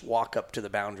 let's just walk up to the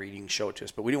boundary, and you can show it to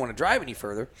us. But we didn't want to drive any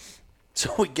further.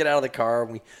 So we get out of the car,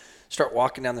 and we start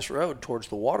walking down this road towards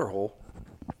the water hole,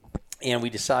 and we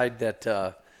decide that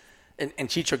and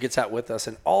Chicho gets out with us.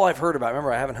 And all I've heard about,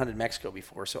 remember, I haven't hunted Mexico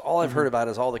before, so all I've heard about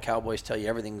is all the cowboys tell you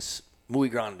everything's muy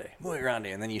grande,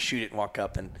 and then you shoot it and walk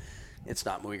up, and it's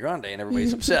not muy grande, and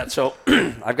everybody's upset. So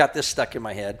I've got this stuck in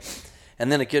my head.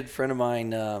 And then a good friend of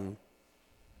mine, really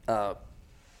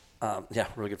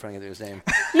good friend, I can't think of his name.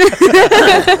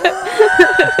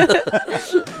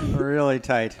 Really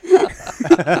tight.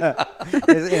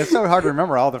 It's so hard to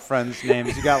remember all the friends'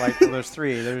 names. You got like, there's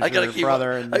three. There's your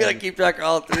brother. And I got to keep track of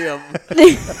all three of them.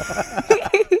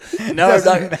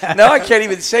 No, I can't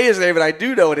even say his name, but I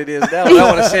do know what it is now. I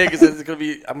don't want to say it because it's going to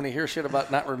be. I'm going to hear shit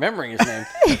about not remembering his name.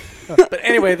 But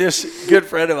anyway, this good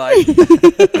friend of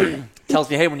mine tells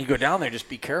me, hey, when you go down there, just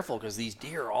be careful because these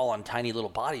deer are all on tiny little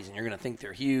bodies, and you're going to think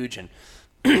they're huge, and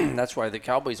that's why the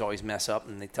cowboys always mess up,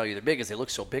 and they tell you they're big, is they look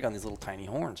so big on these little tiny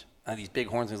horns, these big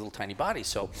horns and these little tiny bodies.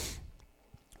 So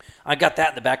I got that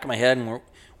in the back of my head, and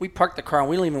we parked the car, and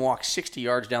we didn't even walk 60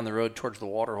 yards down the road towards the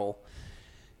water hole.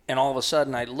 And all of a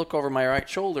sudden, I look over my right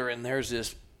shoulder, and there's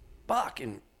this buck,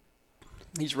 and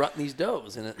he's rutting these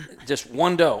does, and just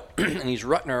one doe, and he's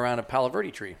rutting her around a Palo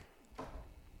Verde tree.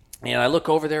 And I look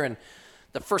over there, and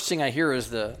the first thing I hear is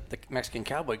the Mexican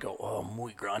cowboy go, "Oh,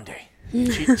 muy grande."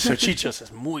 So Chicho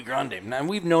says, "Muy grande." Now,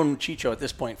 we've known Chicho at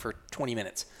this point for 20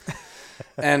 minutes.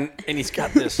 And he's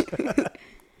got this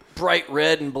bright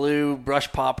red and blue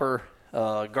brush popper,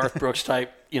 Garth Brooks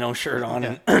type, shirt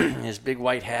on, and his big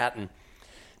white hat, and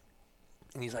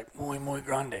he's like, muy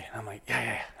grande. And I'm like,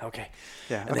 yeah, okay.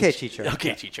 Yeah, okay, Chicho.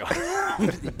 Okay, Chicho.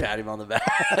 Pat him on the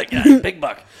back. Yeah, big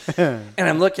buck. And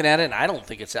I'm looking at it, and I don't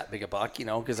think it's that big a buck,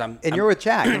 because I'm... And you're with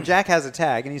Jack, and Jack has a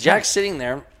tag, and Jack's sitting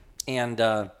there,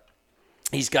 and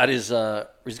he's got his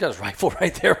rifle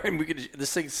right there, and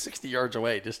this thing's 60 yards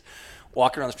away, just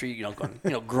walking around the street, going,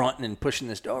 grunting and pushing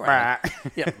this doe around.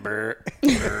 Yeah, brr.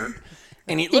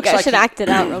 And he looks you guys like should act it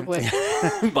out real quick.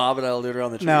 Bob and I will do it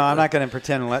around the tree. No, I'm not going to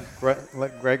pretend and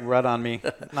let Greg rut on me.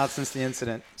 Not since the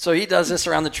incident. So he does this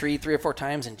around the tree 3 or 4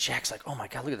 times, and Jack's like, "Oh my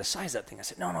God, look at the size of that thing." I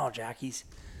said, "No, Jack, it's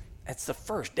the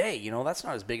first day. That's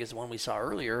not as big as the one we saw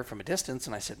earlier from a distance."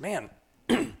 And I said, "Man,"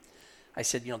 I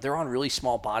said, they're on really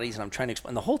small bodies, and I'm trying to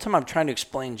explain. The whole time I'm trying to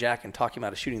explain Jack and talking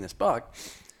about shooting this buck,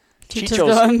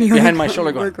 Chicho's behind my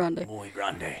shoulder going, "Muy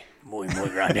grande. Muy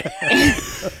grande."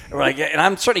 We're like, yeah, and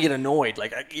I'm starting to get annoyed.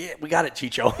 Like, yeah, we got it,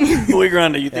 Chicho. Muy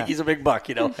grande. You think he's a big buck,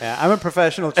 Yeah, I'm a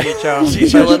professional Chicho.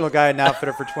 Professional guide and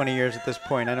outfitter for 20 years at this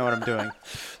point. I know what I'm doing.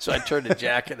 So I turned to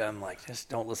Jack, and I'm like, just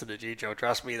don't listen to Chicho.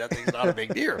 Trust me, that thing's not a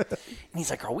big deer. And he's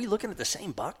like, "Are we looking at the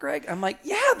same buck, Greg?" I'm like,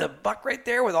 "Yeah, the buck right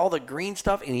there with all the green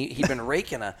stuff." And he'd been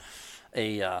raking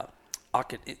these,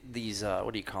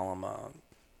 what do you call them,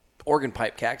 organ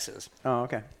pipe cactus. Oh,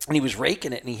 okay. And he was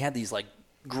raking it, and he had these,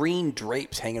 green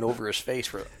drapes hanging over his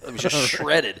face. It was just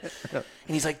shredded. And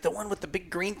he's like, "The one with the big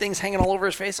green things hanging all over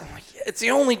his face?" I'm like, "Yeah, it's the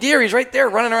only deer. He's right there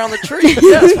running around the tree."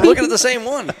 Yes, we're looking at the same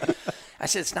one. I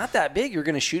said, "It's not that big. You're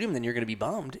going to shoot him, then you're going to be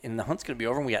bummed, and the hunt's going to be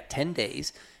over, and we got 10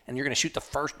 days, and you're going to shoot the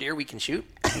first deer we can shoot."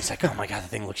 And he's like, "Oh, my God, the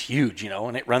thing looks huge,"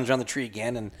 and it runs around the tree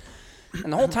again. And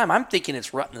the whole time I'm thinking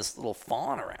it's rutting this little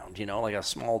fawn around, like a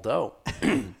small doe.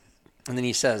 And then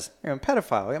he says... You're a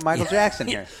pedophile. We got Michael Jackson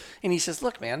here. And he says,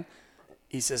 "Look, man,"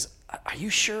 he says, "Are you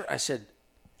sure?" I said,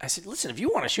 "Listen, if you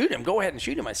want to shoot him, go ahead and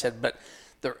shoot him." I said, "But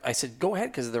go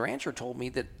ahead, because the rancher told me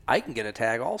that I can get a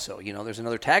tag also. There's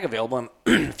another tag available, and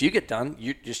if you get done,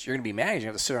 you're going to be mad. You're going to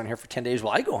have to sit around here for 10 days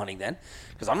while I go hunting then,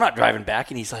 because I'm not driving back."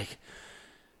 And he's like,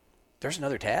 "There's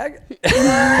another tag?"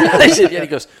 I said, "Yeah." He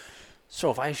goes, "So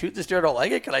if I shoot this deer and don't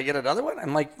like it, can I get another one?"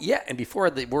 I'm like, "Yeah." And before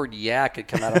the word "yeah" could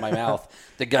come out of my mouth,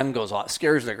 the gun goes off,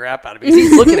 scares the crap out of me.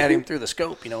 He's looking at him through the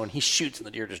scope, and he shoots, and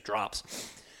the deer just drops.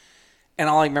 And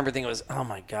all I remember thinking was, "Oh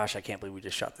my gosh, I can't believe we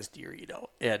just shot this deer,"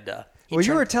 And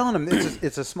you were telling him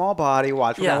it's a small body.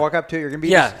 Watch, we're gonna walk up to it. You're gonna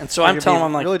be and so I'm telling him,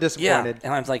 I'm like, really disappointed. Yeah.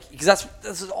 And I'm like, because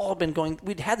this has all been going.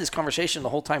 We'd had this conversation the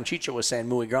whole time. Chicho was saying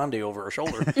 "muy grande" over her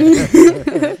shoulder,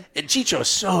 and Chicho's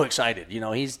so excited.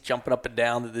 He's jumping up and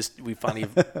down that we finally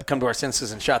come to our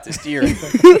senses and shot this deer.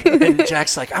 And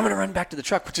Jack's like, "I'm gonna run back to the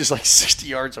truck," which is 60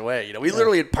 yards away. We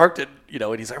literally had parked it.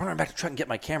 And he's like, "I'm gonna run back to the truck and get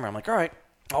my camera." I'm like, "All right,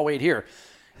 I'll wait here."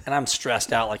 And I'm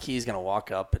stressed out, he's going to walk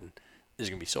up and there's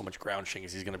going to be so much ground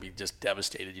shingles. He's going to be just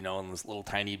devastated, in this little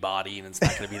tiny body, and it's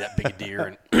not going to be that big a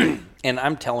deer. And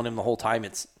I'm telling him the whole time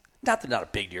it's not a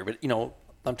big deer, but,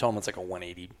 I'm telling him it's like a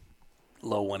 180,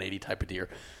 low 180 type of deer.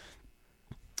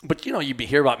 But, you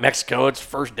hear about Mexico, it's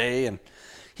first day, and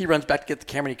he runs back to get the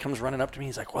camera, and he comes running up to me.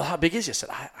 He's like, "Well, how big is he?" I said,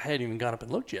 I hadn't even gone up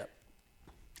and looked yet.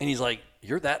 And he's like,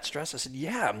 "You're that stressed?" I said,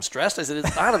 "Yeah, I'm stressed." I said,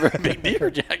 "It's not a very big deer,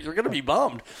 Jack. You're going to be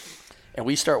bummed." And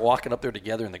we start walking up there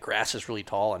together, and the grass is really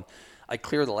tall, and I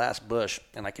clear the last bush,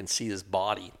 and I can see this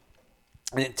body.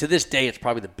 And to this day, it's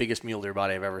probably the biggest mule deer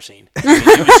body I've ever seen.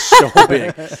 It was so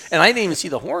big. And I didn't even see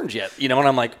the horns yet, and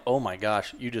I'm like, "Oh, my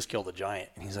gosh, you just killed a giant."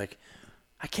 And he's like,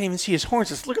 "I can't even see his horns.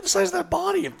 Just look at the size of that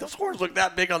body. If those horns look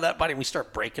that big on that body." And we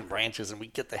start breaking branches, and we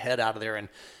get the head out of there, and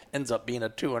ends up being a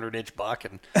 200-inch buck.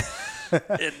 And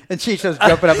Chicho's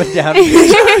jumping up and down.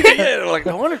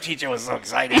 No wonder Chicho was so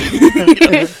excited.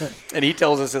 And he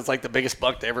tells us it's the biggest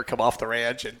buck to ever come off the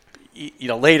ranch. And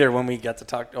later when we got to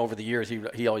talk over the years,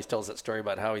 he always tells that story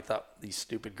about how he thought these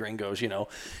stupid gringos,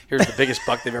 here's the biggest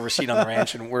buck they've ever seen on the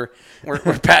ranch, and we're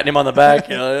patting him on the back.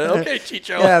 Okay,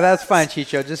 Chicho. Yeah, that's fine,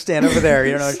 Chicho. Just stand over there.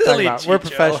 You don't know what you're talking about. We're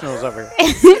professionals over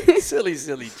here. Silly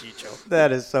Chicho.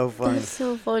 That is so funny. That's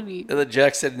so funny. And then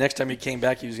Jack said next time he came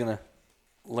back, he was going to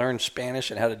learn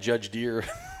Spanish and how to judge deer.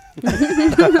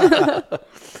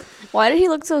 Why did he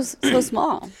look so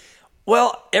small?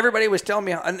 Well, everybody was telling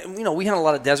me, we hunt a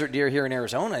lot of desert deer here in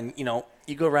Arizona, and,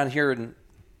 you go around here in,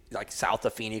 like, south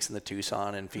of Phoenix in the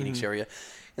Tucson and Phoenix area,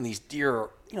 and these deer,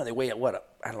 they weigh,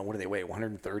 what do they weigh,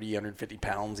 130, 150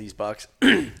 pounds, these bucks,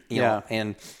 you know,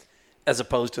 and as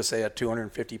opposed to, say, a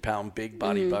 250-pound big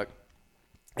body buck.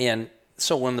 And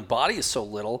so when the body is so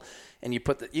little, and you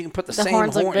can put the same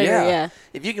horns horn, look bigger, yeah.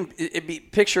 If you can, it'd be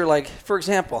picture like, for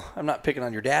example, I'm not picking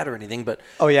on your dad or anything, but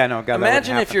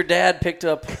imagine if your dad picked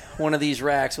up one of these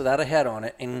racks without a head on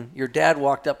it, and your dad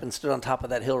walked up and stood on top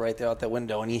of that hill right there out that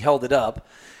window, and he held it up,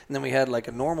 and then we had like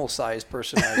a normal sized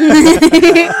person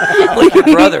like your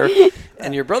brother,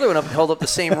 and your brother went up and held up the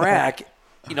same rack,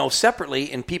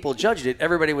 separately, and people judged it.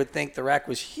 Everybody would think the rack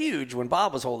was huge when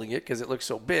Bob was holding it because it looked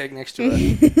so big next to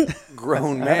a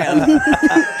grown man.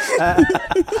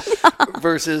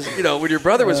 Versus, when your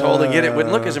brother was holding it, it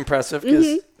wouldn't look as impressive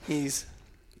because he's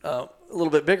a little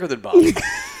bit bigger than Bob.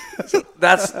 So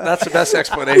that's the best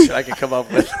explanation I could come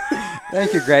up with.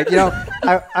 Thank you, Greg.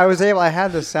 I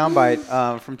had this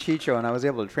soundbite from Chicho, and I was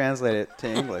able to translate it to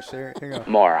English. There you go.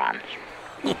 Morons.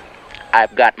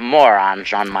 I've got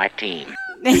morons on my team.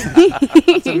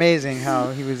 It's amazing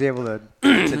how he was able to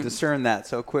discern that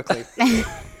so quickly.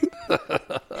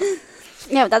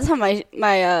 Yeah, that's how my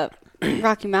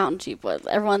Rocky Mountain Sheep was.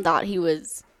 Everyone thought he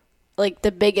was like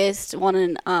the biggest one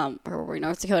in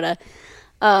North Dakota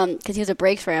because he was a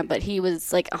Breaks ram, but he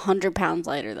was like 100 pounds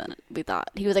lighter than we thought.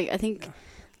 He was like, I think,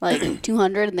 like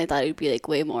 200, and they thought he'd be like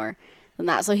way more than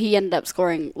that. So he ended up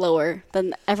scoring lower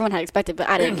than everyone had expected, but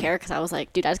I didn't care because I was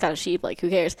like, dude, I just got a sheep. Like, who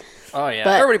cares? Oh, yeah.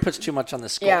 But everybody puts too much on the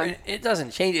score. Yeah. It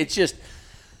doesn't change. It's just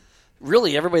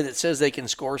really everybody that says they can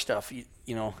score stuff,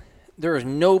 there is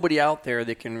nobody out there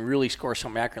that can really score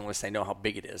something accurate unless they know how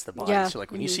big it is, the body. Yeah. So,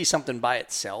 like, when you see something by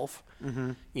itself,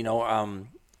 I'm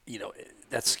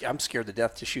scared to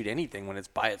death to shoot anything when it's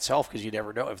by itself because you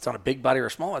never know if it's on a big body or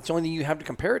a small. It's the only thing you have to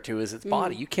compare it to is its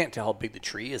body. You can't tell how big the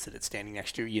tree is that it's standing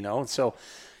next to, And so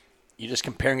you're just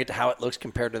comparing it to how it looks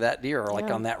compared to that deer or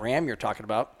like on that ram you're talking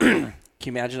about. Can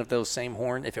you imagine if those same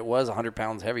horn, if it was 100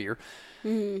 pounds heavier?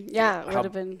 Yeah, it would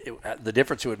have been. The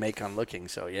difference it would make on looking.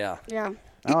 So, yeah. Yeah.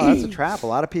 Oh, that's a trap. A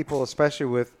lot of people, especially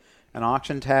with an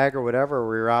auction tag or whatever,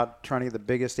 where you're out trying to get the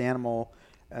biggest animal.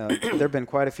 There have been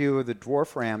quite a few of the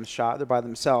dwarf rams shot. They're by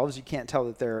themselves. You can't tell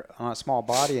that they're on a small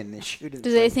body, and they shoot it.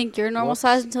 Do they think you're normal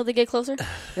size until they get closer?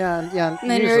 Yeah. And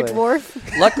then you're a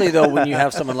dwarf? Luckily, though, when you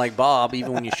have someone like Bob,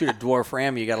 even when you shoot a dwarf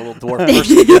ram, you got a little dwarf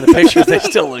person in the pictures, they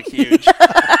still look huge.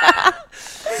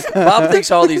 Bob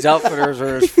thinks all these outfitters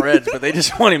are his friends, but they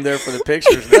just want him there for the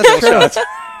pictures.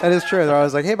 That is true. They're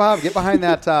always like, hey, Bob, get behind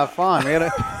that fawn. We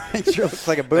got to make sure it looks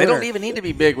like a booner. They don't even need to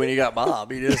be big when you got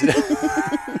Bob. You just,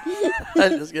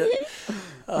 that's just good.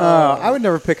 I would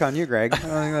never pick on you, Greg. I don't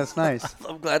think that's nice.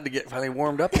 I'm glad to get finally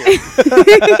warmed up here.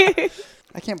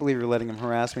 I can't believe you're letting him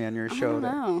harass me on your show,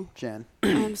 there, Jen.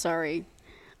 I'm sorry.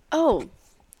 Oh,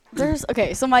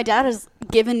 so my dad has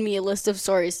given me a list of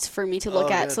stories for me to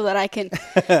look at so that I can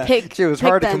pick. It was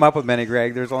hard to come up with many,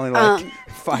 Greg. There's only like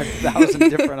 5,000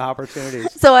 different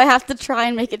opportunities. So I have to try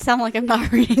and make it sound like I'm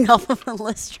not reading off of a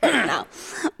list right now.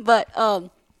 But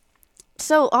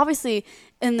so obviously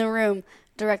in the room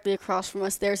directly across from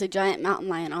us, there's a giant mountain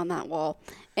lion on that wall.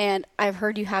 And I've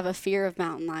heard you have a fear of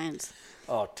mountain lions.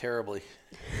 Oh, terribly.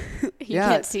 You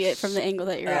can't see it from the angle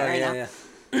that you're at right now. Yeah.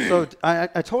 So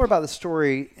I told her about the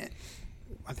story.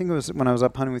 I think it was when I was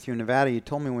up hunting with you in Nevada. You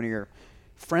told me one of your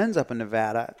friends up in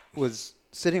Nevada was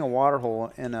sitting in a water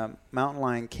hole and a mountain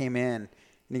lion came in and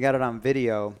he got it on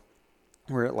video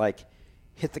where it like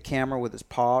hit the camera with his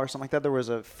paw or something like that. There was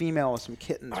a female with some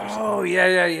kittens or something. Oh,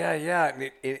 yeah.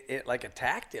 It like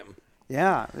attacked him.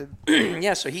 Yeah.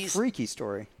 Yeah, so he's... Freaky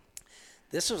story.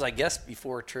 This was, I guess,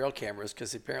 before trail cameras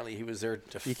because apparently he was there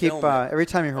to you film keep, every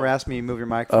time you harass me, you move your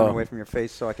microphone away from your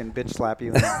face so I can bitch slap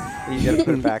you. And you got to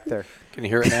put it back there. Can you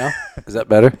hear it now? Is that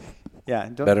better? Yeah,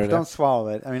 don't swallow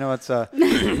it. I mean, no, it's I'll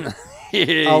let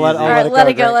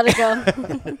it go.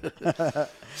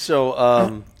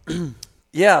 So,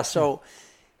 so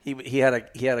he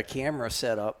had a camera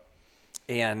set up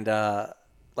and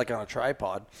like on a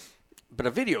tripod, but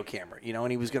a video camera,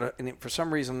 and he was gonna, and for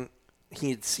some reason he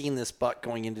had seen this buck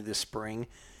going into this spring,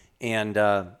 and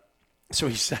so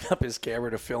he set up his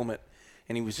camera to film it,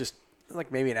 and he was just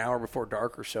like maybe an hour before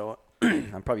dark or so.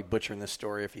 I'm probably butchering this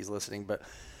story if he's listening, but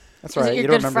that's right. You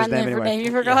don't good remember his friend name anyway.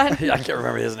 You forgot? Yeah, I can't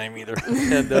remember his name either.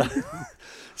 And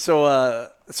so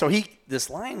this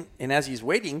lion, and as he's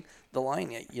waiting, the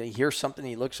lion, you hear something.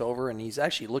 He looks over, and he's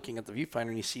actually looking at the viewfinder,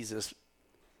 and he sees this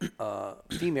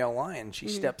female lion. She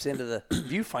steps into the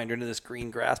viewfinder into this green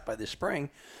grass by the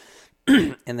spring,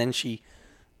 and then she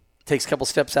takes a couple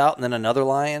steps out, and then another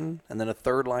lion, and then a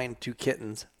third lion, 2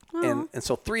 kittens. And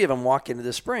so 3 of them walk into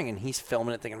the spring, and he's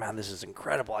filming it thinking, man, this is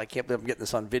incredible. I can't believe I'm getting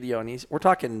this on video. And we're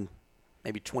talking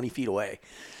maybe 20 feet away.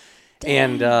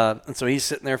 And so he's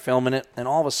sitting there filming it, and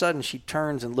all of a sudden she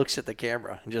turns and looks at the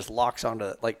camera and just locks onto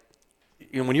it. Like,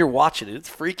 when you're watching it, it's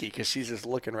freaky because she's just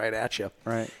looking right at you.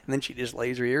 Right. And then she just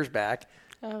lays her ears back.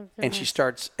 Oh, and she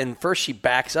starts, and first she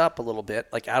backs up a little bit,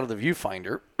 like out of the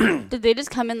viewfinder. Did they just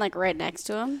come in like right next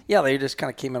to him? Yeah, they just kind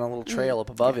of came in a little trail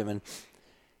up above him,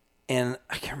 and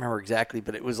I can't remember exactly,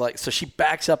 but it was like, so she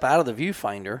backs up out of the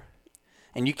viewfinder,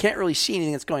 and you can't really see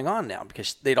anything that's going on now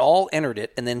because they'd all entered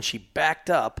it, and then she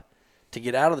backed up to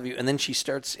get out of the view, and then she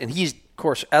starts, and he's, of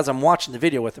course, as I'm watching the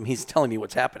video with him, he's telling me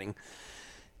what's happening.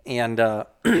 And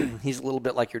he's a little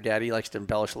bit like your dad. He likes to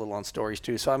embellish a little on stories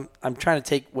too. So I'm trying to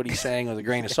take what he's saying with a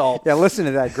grain of salt. Yeah, listen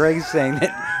to that. Greg's saying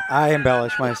that I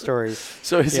embellish my stories.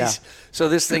 So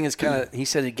this thing is kind of. He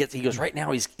said he goes right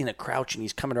now. He's in a crouch and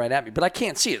he's coming right at me, but I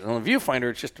can't see it on the viewfinder.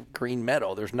 It's just a green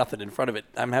meadow. There's nothing in front of it.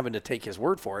 I'm having to take his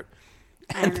word for it.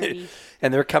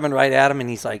 And they're coming right at him, and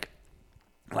he's like,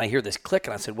 and I hear this click,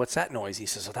 and I said, "What's that noise?" He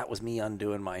says, "Oh, that was me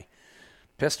undoing my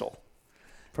pistol."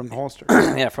 From the holster.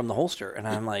 Yeah, from the holster. And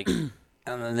I'm like, and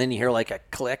then you hear like a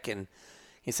click, and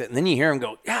he said, and then you hear him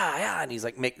go, yeah, and he's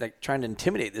like trying to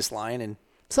intimidate this lion, and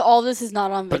so all this is not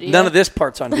on video. But none of this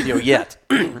part's on video yet.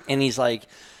 And he's like,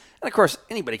 and of course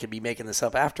anybody could be making this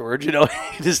up afterwards, you know.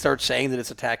 He just starts saying that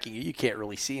it's attacking you. You can't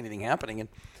really see anything happening, and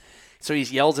so he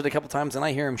yells it a couple times, and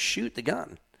I hear him shoot the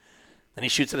gun. Then he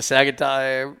shoots it a second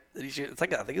time. Then it's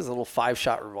like I think it's a little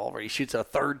 5-shot revolver. He shoots it a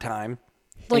third time.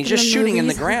 And he's just shooting in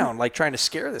the ground, like trying to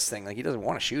scare this thing. Like he doesn't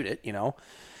want to shoot it, you know.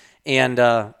 And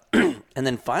and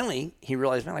then finally he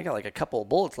realized, man, I got like a couple of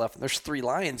bullets left, and there's 3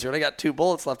 lions here, and I got 2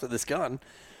 bullets left of this gun.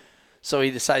 So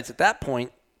he decides at that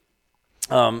point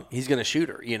he's going to shoot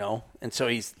her, you know. And so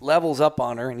he levels up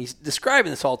on her, and he's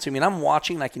describing this all to me, and I'm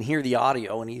watching, and I can hear the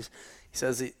audio, and he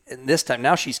says, and this time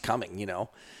now she's coming, you know.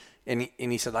 And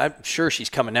he said, I'm sure she's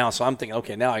coming now. So I'm thinking,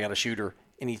 okay, now I got to shoot her.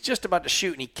 And he's just about to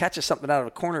shoot, and he catches something out of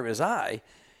the corner of his eye.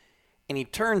 And he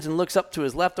turns and looks up to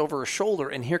his left over his shoulder,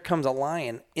 and here comes a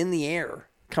lion in the air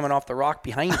coming off the rock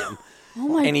behind him. Oh,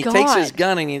 my God. And he takes his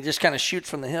gun, and he just kind of shoots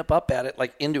from the hip up at it,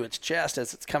 like into its chest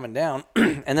as it's coming down.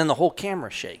 And then the whole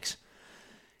camera shakes.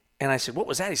 And I said, what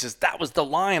was that? He says, that was the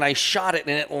lion. I shot it,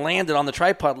 and it landed on the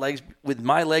tripod legs with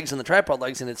my legs and the tripod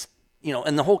legs, and it's, you know,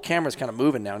 and the whole camera's kind of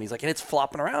moving now. And he's like, and it's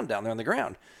flopping around down there on the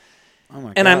ground. Oh, my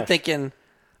God. And I'm thinking,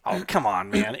 oh, come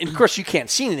on, man. And, of course, you can't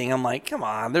see anything. I'm like, come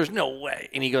on, there's no way.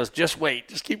 And he goes, just wait.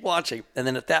 Just keep watching. And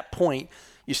then at that point,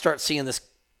 you start seeing this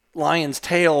lion's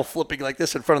tail flipping like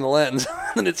this in front of the lens.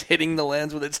 And it's hitting the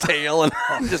lens with its tail and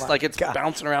just like it's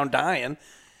bouncing around dying.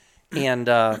 And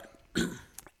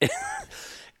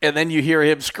and then you hear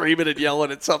him screaming and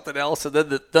yelling at something else. And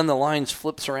then the lion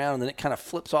flips around, and then it kind of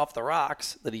flips off the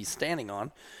rocks that he's standing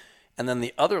on. And then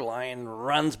the other lion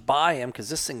runs by him because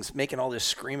this thing's making all this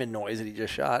screaming noise that he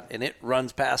just shot. And it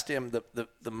runs past him,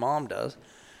 the mom does,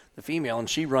 the female, and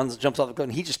she jumps off the cliff.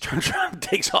 And he just turns around and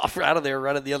takes off out of there,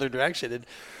 running the other direction, and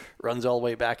runs all the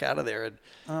way back out of there. And,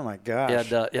 oh, my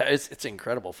gosh. And, it's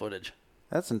incredible footage.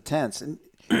 That's intense. And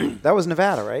that was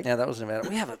Nevada, right? Yeah, that was Nevada.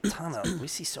 We have a ton of. We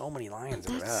see so many lions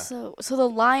in Nevada. So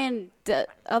the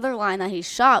other lion that he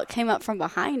shot came up from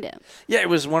behind him. Yeah, it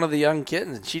was one of the young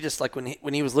kittens, and she just like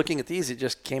when he was looking at these, it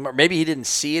just came up. Maybe he didn't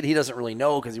see it. He doesn't really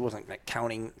know because he wasn't like,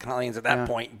 counting lions at that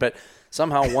point. But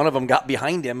somehow one of them got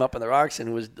behind him up in the rocks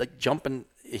and was like jumping.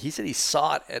 He said he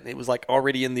saw it, and it was like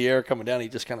already in the air coming down. He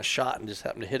just kind of shot and just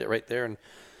happened to hit it right there, and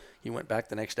he went back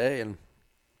the next day and.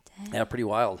 Yeah, pretty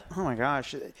wild. Oh, my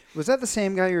gosh. Was that the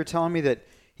same guy you were telling me that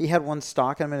he had one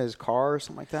stalking him in his car or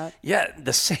something like that? Yeah,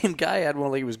 the same guy had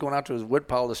one. Like he was going out to his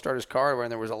woodpile to start his car,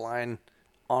 and there was a lion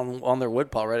on their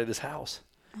woodpile right at his house.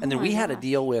 And then we had a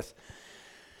deal with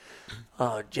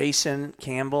Jason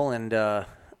Campbell and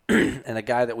and a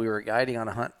guy that we were guiding on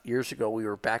a hunt years ago. We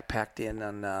were backpacked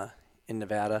in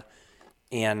Nevada,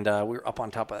 and we were up on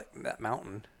top of that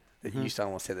mountain. That you used to, I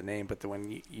don't want to say the name, but the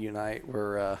one you and I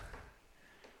were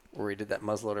where we did that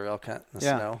muzzleloader elk hunt in the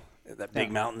snow, that big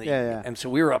mountain. And so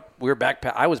we were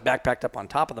backpack. I was backpacked up on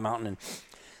top of the mountain, and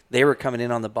they were coming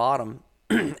in on the bottom,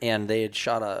 and they had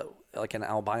shot an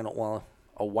albino,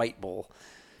 a white bull,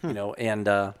 you know, and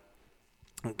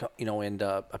and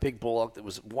a big bull elk that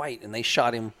was white, and they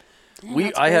shot him.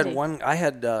 Yeah, I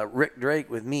had Rick Drake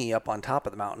with me up on top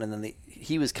of the mountain, and then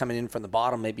he was coming in from the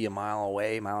bottom, maybe a mile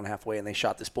and a half away, and they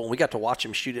shot this bull. And we got to watch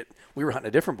him shoot it. We were hunting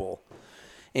a different bull,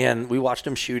 and we watched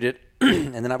him shoot it.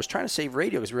 And then I was trying to save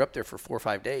radio because we were up there for 4 or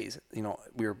 5 days.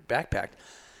 We were backpacked.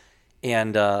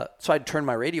 And so I'd turn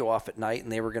my radio off at night,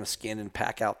 and they were going to skin and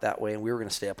pack out that way, and we were going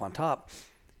to stay up on top.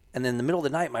 And then in the middle of the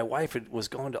night, my wife was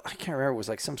going to, I can't remember, it was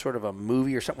like some sort of a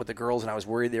movie or something with the girls, and I was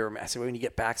worried I said, when you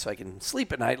get back so I can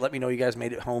sleep at night, let me know you guys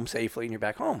made it home safely and you're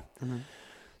back home. Mm-hmm.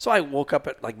 So I woke up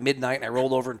at like midnight, and I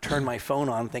rolled over and turned my phone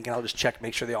on, thinking I'll just check,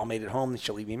 make sure they all made it home, and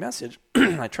she'll leave me a message.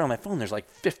 I turn on my phone, there's like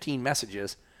 15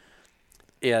 messages.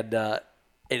 And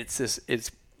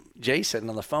it's Jason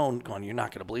on the phone going, you're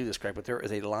not going to believe this, Greg, but there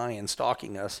is a lion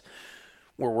stalking us.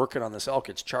 We're working on this elk.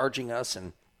 It's charging us,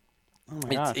 and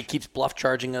it keeps bluff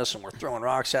charging us, and we're throwing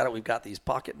rocks at it. We've got these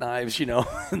pocket knives,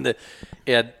 and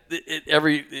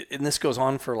this goes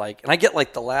on for and I get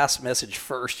like the last message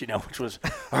first, which was,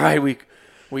 all right,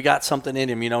 we got something in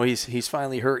him, he's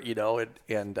finally hurt,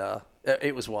 and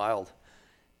it was wild.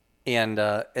 And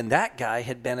that guy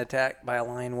had been attacked by a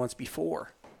lion once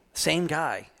before. Same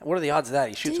guy. What are the odds of that?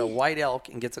 He shoots a white elk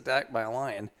and gets attacked by a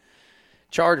lion.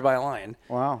 Charged by a lion.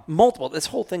 Wow. Multiple. This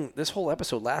whole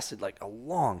episode lasted like a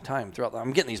long time throughout.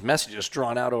 I'm getting these messages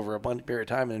drawn out over a period of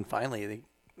time, and then finally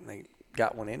they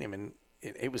got one in him, and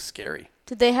it was scary.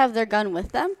 Did they have their gun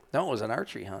with them? No, it was an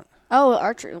archery hunt. Oh,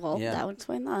 archery. Well, yeah. That would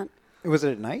explain that. Was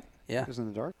it at night? Yeah. It was in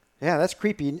the dark? Yeah, that's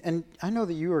creepy. And I know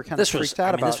that you were kind of freaked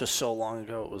out about... This was so long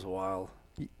ago, it was wild.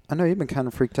 I know you've been kind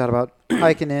of freaked out about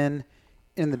hiking in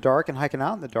the dark and hiking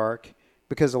out in the dark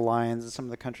because of lions in some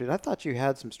of the countries. I thought you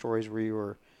had some stories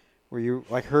where you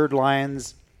like heard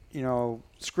lions,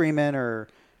 screaming or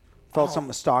felt something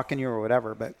was stalking you or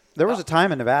whatever. But there was a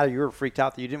time in Nevada you were freaked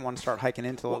out that you didn't want to start hiking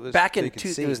until it was back in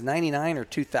it was 99 or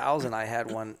 2000. I had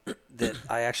one that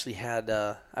I actually had.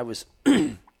 I was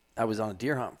on a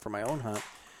deer hunt for my own hunt,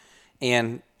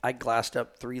 and I glassed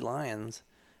up 3 lions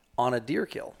on a deer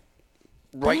kill.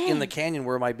 Right in the canyon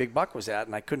where my big buck was at,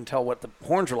 and I couldn't tell what the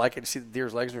horns were like. I could see the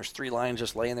deer's legs, and there's 3 lions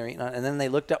just laying there eating on. And then they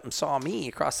looked up and saw me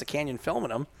across the canyon filming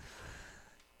them,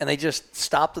 and they just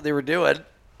stopped what they were doing.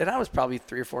 And I was probably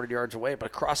 300 or 400 yards away, but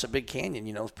across a big canyon,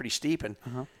 it was pretty steep. And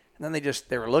then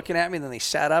they were looking at me, and then they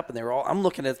sat up, and I'm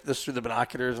looking at this through the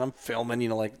binoculars, and I'm filming,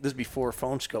 this is before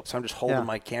phone scope, so I'm just holding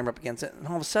my camera up against it. And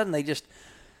all of a sudden, they just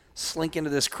slink into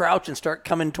this crouch and start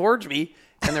coming towards me.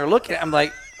 And they're looking at I'm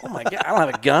like, oh, my God, I don't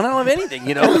have a gun. I don't have anything,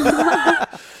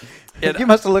 And you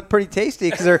must have looked pretty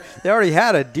tasty because they already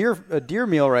had a deer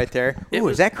meal right there. Ooh,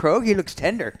 is that Krogh? He looks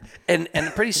tender. And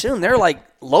pretty soon they're like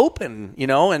loping,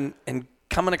 and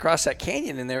coming across that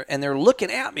canyon, and they're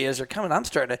looking at me as they're coming. I'm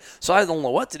starting to, so I don't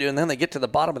know what to do. And then they get to the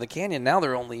bottom of the canyon. Now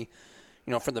they're only,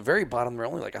 from the very bottom, they're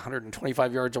only like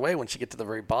 125 yards away once you get to the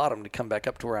very bottom to come back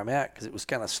up to where I'm at because it was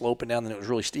kind of sloping down and it was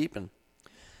really steep. And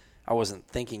I wasn't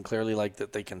thinking clearly like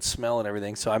that they can smell and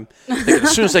everything. So I'm thinking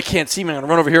as soon as they can't see me, I'm going to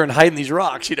run over here and hide in these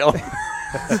rocks,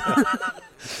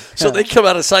 So they come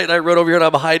out of sight, and I run over here, and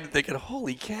I'm hiding thinking,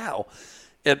 holy cow.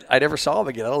 And I never saw them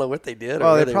again. I don't know what they did.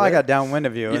 Well, they probably got downwind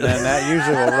of you, and then that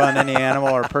usually will run any animal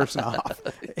or person off.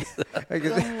 Oh,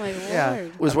 my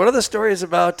Lord. Was one of the stories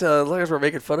about, lawyers were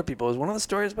making fun of people, was one of the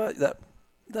stories about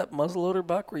that muzzleloader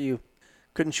buck where you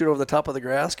couldn't shoot over the top of the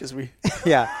grass because we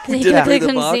didn't bring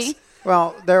the box? See?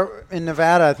 Well, there in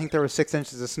Nevada, I think there was 6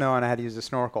 inches of snow, and I had to use a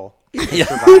snorkel. Yeah,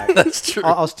 that's true.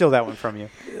 I'll steal that one from you.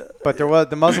 Yeah. But there was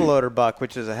the muzzleloader buck,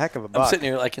 which is a heck of a buck. I'm sitting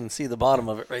here, I can see the bottom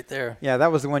of it right there. Yeah,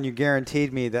 that was the one you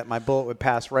guaranteed me that my bullet would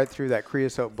pass right through that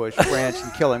creosote bush branch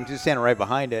and kill him. Just standing right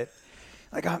behind it.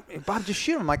 Like, Bob, just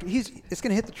shoot him. Like, it's going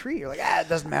to hit the tree. You're like, it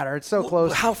doesn't matter. It's so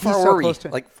close. How far were we?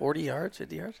 Like 40 yards,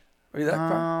 50 yards? Were you that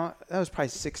far? That was probably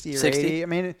 60 or 80. I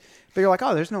mean, but you're like,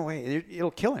 oh, there's no way.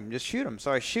 It'll kill him. Just shoot him.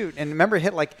 So I shoot. And remember, it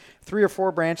hit like 3 or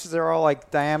 4 branches. They're all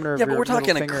like diameter of your but we're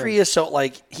talking finger. A creosote.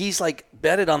 Like, he's like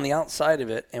bedded on the outside of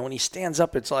it. And when he stands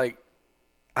up, it's like,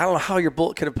 I don't know how your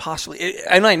bullet could have possibly.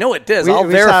 And I know it does. I'll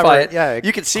verify it. Yeah,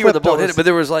 you can see where the bullet hit it. But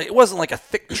there was it wasn't like a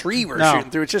thick tree we're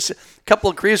shooting through. It's just a couple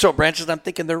of creosote branches. And I'm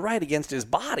thinking they're right against his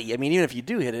body. I mean, even if you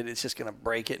do hit it, it's just going to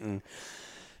break it. And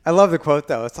I love the quote,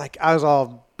 though. It's like I was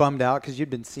all bummed out because you'd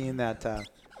been seeing that.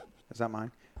 Is that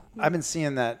mine? I've been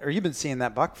seeing that, or you've been seeing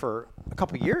that buck for a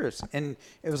couple of years. And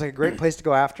it was like a great place to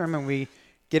go after him. And we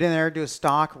get in there, do a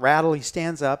stalk, rattle. He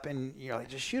stands up, and you're like,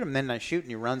 just shoot him. And then I shoot, and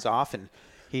he runs off. And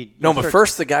but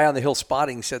first the guy on the hill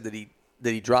spotting said that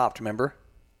he dropped, remember?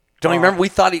 Don't you remember? We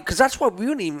thought because that's what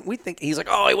we think. He's like,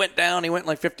 oh, he went down. He went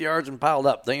like 50 yards and piled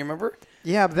up. Don't you remember?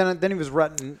 Yeah, but then he was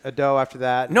rutting a doe after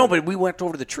that. No, but we went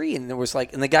over to the tree, and there was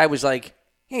and the guy was like,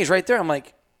 yeah, he's right there. I'm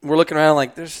like, we're looking around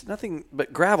like, there's nothing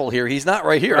but gravel here. He's not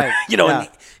right here. Right. And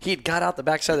he had got out the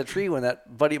backside of the tree when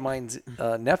that buddy of mine's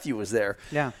nephew was there.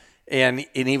 Yeah. And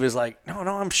he was like, no,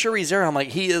 I'm sure he's there. I'm like,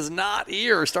 he is not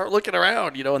here. Start looking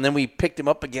around, And then we picked him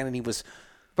up again, and he was.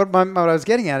 But what I was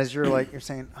getting at is you're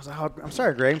saying, I was like, oh, I'm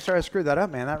sorry, Greg. I'm sorry I screwed that up,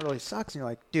 man. That really sucks. And you're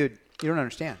like, dude, you don't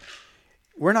understand.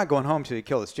 We're not going home till you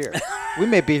kill this deer. We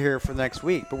may be here for the next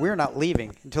week, but we're not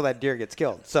leaving until that deer gets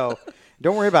killed. So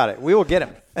don't worry about it. We will get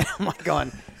him. And I'm like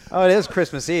going, oh, it is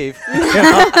Christmas Eve.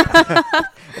 I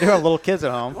do have little kids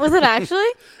at home. Was it actually?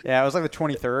 Yeah, it was like the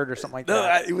 23rd or something like No,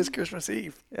 that. it was Christmas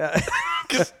Eve. Yeah.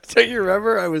 Do you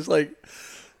remember? I was like.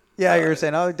 Yeah, you were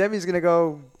saying, oh, Debbie's going to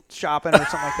go shopping or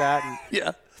something like that. And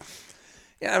Yeah.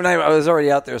 Yeah, I mean, I was already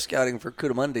out there scouting for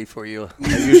Cudamundi for you,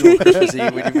 as usual Christmas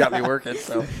Eve when you got me working.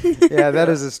 So, yeah, that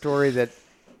is a story that,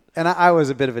 and I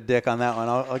was a bit of a dick on that one.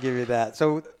 I'll give you that.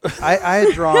 So I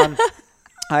had drawn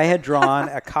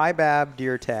a Kaibab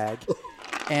deer tag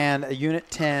and a Unit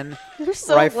 10 You're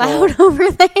so rifle, loud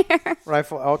over there.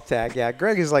 Rifle elk tag. Yeah,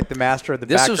 Greg is like the master of the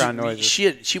background noises.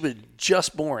 She was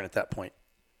just born at that point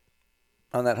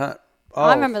on that hunt. Oh,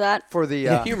 I remember that. For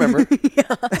the you remember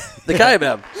the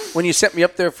Kaibab when you sent me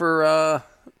up there for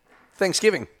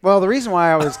Thanksgiving. Well, the reason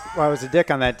why I was a dick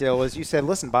on that deal was you said,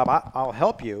 "Listen, Bob, I'll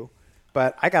help you,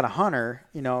 but I got a hunter,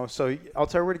 so I'll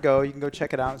tell you where to go. You can go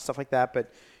check it out and stuff like that,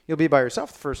 but you'll be by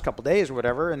yourself the first couple days or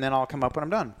whatever, and then I'll come up when I'm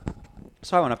done."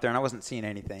 So I went up there and I wasn't seeing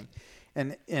anything,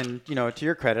 and to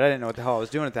your credit, I didn't know what the hell I was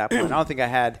doing at that point. I don't think I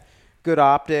had good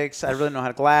optics. I really didn't know how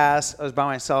to glass. I was by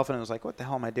myself, and it was like, what the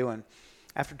hell am I doing?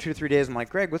 After 2 or 3 days, I'm like,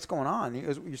 Greg, what's going on?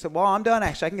 You said, well, I'm done,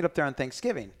 actually. I can get up there on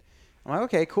Thanksgiving. I'm like,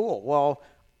 okay, cool. Well,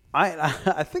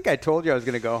 I think I told you I was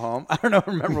going to go home. I don't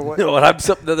remember what. I'm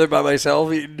sitting there by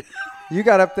myself eating. You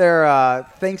got up there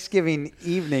Thanksgiving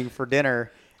evening for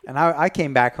dinner, and I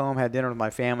came back home, had dinner with my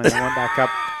family, and went back up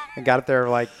and got up there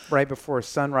like right before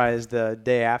sunrise the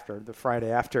day after, the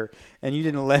Friday after, and you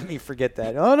didn't let me forget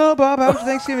that. Oh, no, Bob, how was your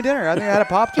Thanksgiving dinner? I think I had a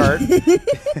Pop-Tart.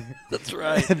 That's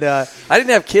right. And, I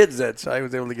didn't have kids then, so I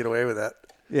was able to get away with that.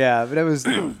 Yeah, but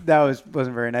wasn't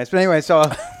very nice. But anyway, so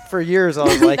for years I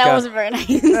was like, that wasn't very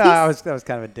nice. That was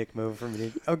kind of a dick move for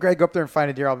me. Oh, Greg, go up there and find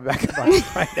a deer. I'll be back up on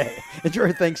Friday.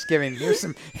 Enjoy Thanksgiving.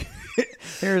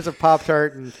 Here's a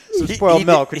Pop-Tart and some spoiled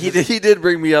milk. He did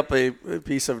bring me up a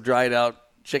piece of dried out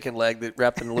chicken leg that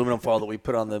wrapped in aluminum foil that we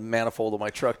put on the manifold of my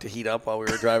truck to heat up while we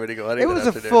were driving to go hunting. It was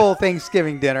a full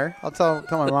Thanksgiving dinner. I'll tell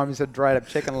my mom you said dried up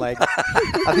chicken leg.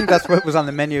 I think that's what was on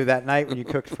the menu that night when you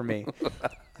cooked for me.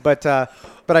 But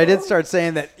I did start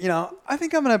saying that, I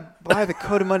think I'm going to buy the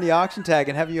Codamundi auction tag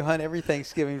and have you hunt every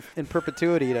Thanksgiving in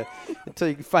perpetuity until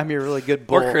you can find me a really good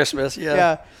bull. Or Christmas, yeah.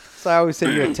 Yeah. So I always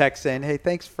send you a text saying, hey,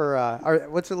 thanks for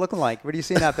what's it looking like? What are you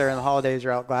seeing out there in the holidays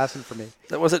you're out glassing for me?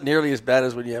 That wasn't nearly as bad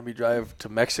as when you had me drive to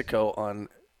Mexico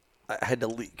I had to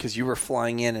leave because you were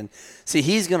flying in. And see,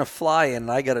 he's going to fly in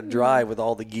and I got to drive with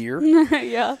all the gear.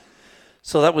 Yeah.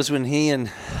 So that was when he and,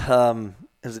 it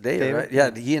was David, right?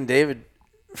 Yeah, he and David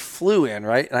flew in,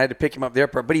 right? And I had to pick him up at the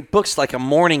airport. But he books like a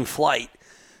morning flight.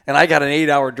 And I got an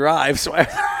 8-hour drive, so I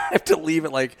have to leave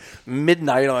at like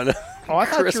midnight on I thought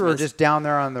Christmas. you were just down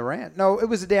there on the ranch. No, it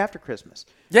was the day after Christmas.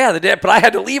 Yeah, but I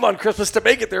had to leave on Christmas to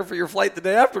make it there for your flight the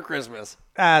day after Christmas.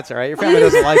 That's all right. Your family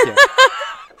doesn't like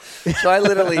you. So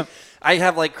I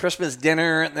have like Christmas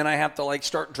dinner, and then I have to like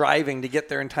start driving to get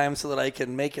there in time so that I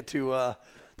can make it to,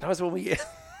 that was when we,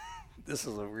 this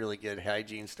is a really good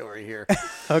hygiene story here.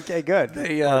 Okay, good.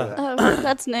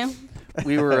 That's new.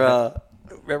 We were,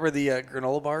 remember the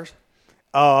granola bars?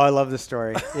 Oh, I love this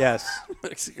story. Yes.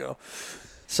 Mexico.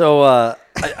 So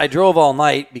I drove all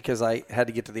night because I had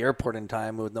to get to the airport in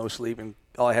time with no sleep, and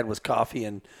all I had was coffee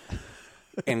and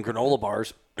granola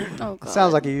bars. Oh, God.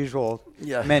 Sounds like a usual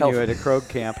menu at a Krog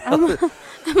camp. I'm a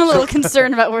little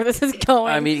concerned about where this is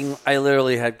going. I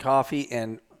literally had coffee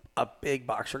and a big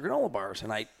box of granola bars,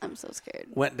 and I'm so scared.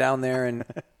 Went down there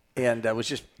and I was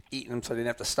just eating them, so I didn't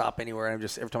have to stop anywhere. I'm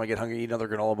just every time I get hungry, eat another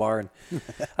granola bar, and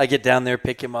I get down there,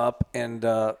 pick him up, and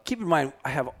keep in mind I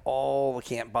have all the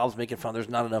camp. Bob's making fun. There's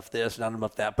not enough this, not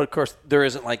enough that, but of course there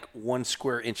isn't like 1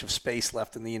 square inch of space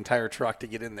left in the entire truck to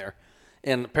get in there.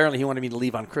 And apparently he wanted me to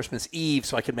leave on Christmas Eve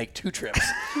so I could make 2 trips,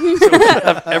 so we could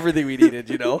have everything we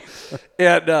needed,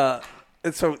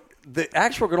 And so the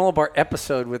actual granola bar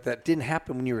episode with that didn't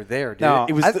happen when you were there, did no,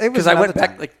 it? Was because I went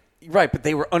back like. Right, but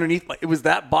they were underneath. It was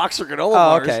that box of granola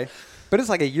bars. Oh, okay. But it's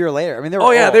like a year later. I mean, they were. Oh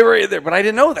yeah, they were in there, but I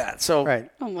didn't know that. So right.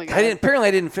 Oh my God. Apparently,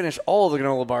 I didn't finish all of the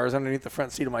granola bars underneath the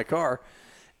front seat of my car,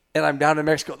 and I'm down in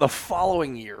Mexico the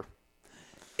following year,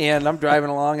 and I'm driving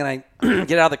along, and I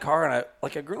get out of the car, and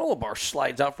like a granola bar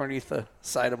slides out from underneath the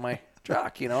side of my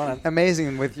truck, you know. And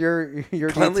Amazing with your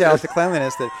details to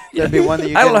cleanliness that there'd be one that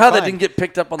you I don't know how that find. didn't get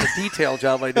picked up on the detail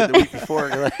job I did the week before.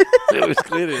 It was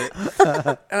cleaning it.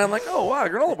 And I'm like, oh, wow,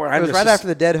 granola bar. It was right after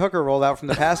the dead hooker rolled out from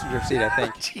the passenger seat, I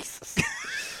think. Jesus.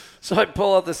 So I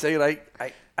pull out this thing, and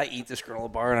I eat this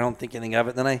granola bar, and I don't think anything of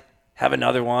it. Then I have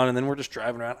another one, and then we're just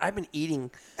driving around. I've been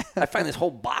eating. I find this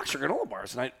whole box of granola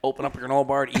bars, and I open up a granola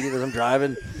bar and eat it as I'm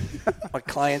driving. My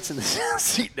client's in the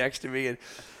seat next to me, and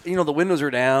you know the windows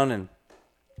are down, and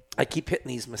I keep hitting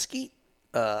these mesquite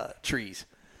trees.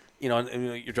 You know,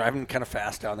 and you're driving kind of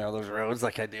fast down there on those roads,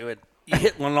 like I do. And you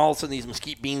hit one, and all of a sudden these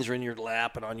mesquite beans are in your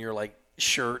lap and on your like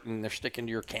shirt, and they're sticking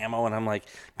to your camo. And I'm like,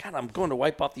 God, I'm going to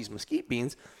wipe off these mesquite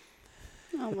beans.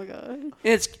 Oh my God.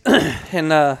 It's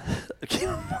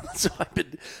so I've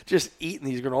been just eating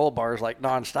these granola bars like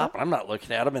nonstop, and I'm not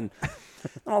looking at them. And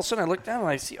all of a sudden I look down and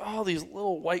I see all these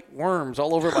little white worms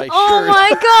all over my shirt. Oh my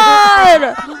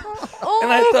God. Oh and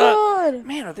my I thought, God.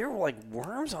 man, are there like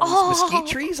worms on these mesquite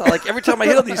trees? I like every time I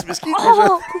hit on these mesquite trees,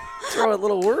 I throw out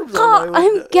little worms on my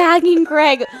I'm gagging,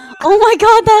 Greg. Oh my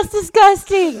God, that's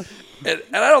disgusting. And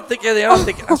I don't think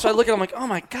anything. So I look at them like, oh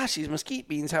my gosh, these mesquite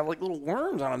beans have like little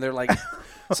worms on them. They're like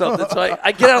something. So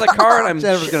I get out of the car and I'm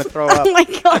Jennifer's going to throw up. Oh my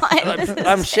God.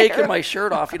 I'm shaking my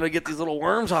shirt off, to get these little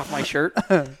worms off my shirt.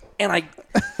 And I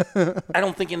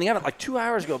don't think anything of it. Like 2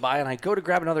 hours go by and I go to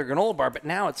grab another granola bar, but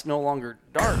now it's no longer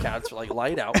dark out. It's like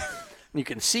light out. And you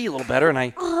can see a little better. And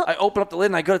I open up the lid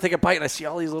and I go to take a bite and I see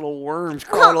all these little worms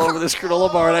crawling all over this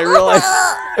granola bar. And I realize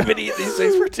I've been eating these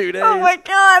things for 2 days. Oh my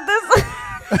God.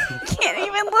 I can't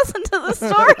even listen to the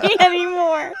story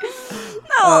anymore.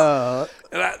 No.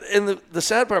 And the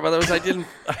sad part about that was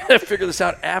I had to figure this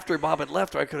out after Bob had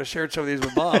left, or I could have shared some of these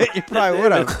with Bob. You probably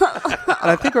would have. And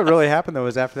I think what really happened, though,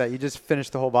 was after that, you just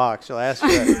finished the whole box. You'll ask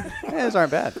you, these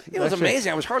aren't bad. It was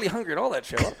amazing. I was hardly hungry at all that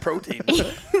show. A lot of protein.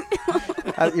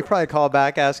 You probably called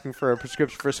back asking for a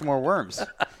prescription for some more worms.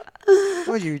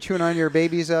 What, you chewing on your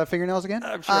baby's fingernails again?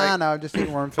 I'm sure. No, just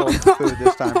eating worm-filled food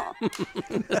this time.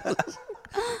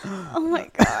 Oh my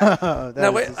God.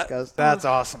 That's disgusting. That's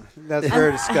awesome. That's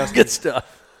very disgusting. Good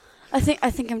stuff. I think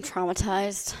I'm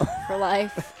traumatized for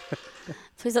life.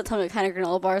 Please don't tell me what kind of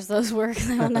granola bars those were, because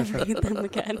I will never eat them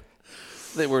again.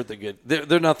 They weren't the good.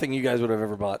 They're nothing you guys would have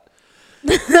ever bought.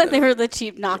 They were the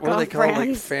cheap knockoff What do they call it? Like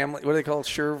brands. family? What do they call it?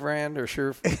 Sure brand or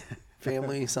Sure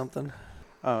family something?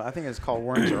 I think it's called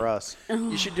Worms or Us.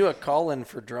 You should do a call-in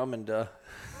for Drummond.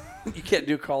 You can't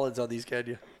do call-ins on these, can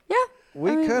you? Yeah.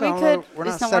 We I mean, could. we could. We're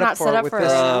Just not we're set up not for set it up with for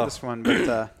this one,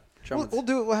 but Drummond's. we'll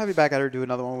do it. We'll have you back out or do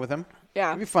another one with him.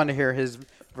 Yeah. It'd be fun to hear his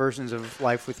versions of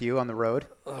life with you on the road.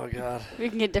 Oh God. We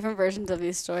can get different versions of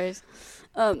these stories.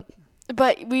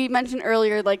 But we mentioned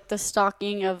earlier, like, the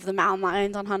stalking of the mountain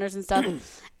lions on hunters and stuff.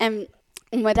 And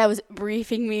my dad was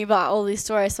briefing me about all these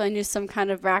stories, so I knew some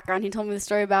kind of background. He told me the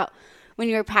story about when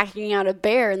you were packing out a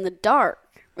bear in the dark.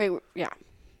 Wait, yeah.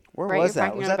 Where Right, was you're that?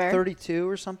 packing Was out a that bear? 32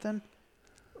 or something?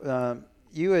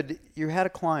 You had a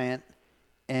client,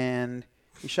 and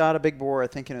he shot a big boar,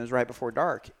 thinking it was right before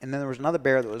dark, and then there was another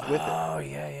bear that was with it. Oh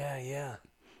yeah.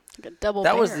 Like a double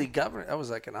That bear. was the governor. That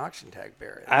was like an auction tag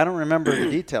bear. I don't remember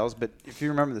the details, but if you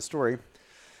remember the story,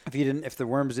 if the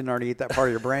worms didn't already eat that part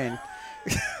of your brain,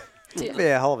 it'd be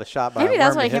a hell of a shot by Maybe a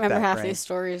that's worm why I to can't hit remember that half brain. these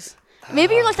stories.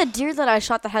 Maybe you're like the deer that I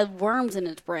shot that had worms in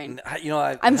its brain.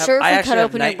 I'm sure if I we actually cut have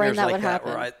open your brain, nightmares that like would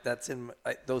happen.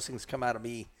 Where those things come out of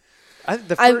me.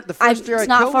 The first deer I it's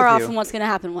not killed far with off you, from what's going to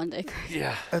happen one day.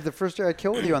 Yeah. the first deer I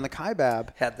killed with you on the Kaibab,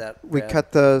 Had that. we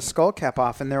cut the skull cap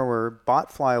off, and there were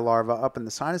botfly larvae up in the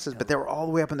sinuses, but they were all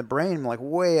the way up in the brain, like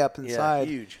way up inside.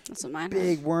 Yeah, huge. That's what mine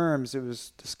Big worms. It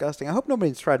was disgusting. I hope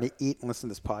nobody's trying to eat and listen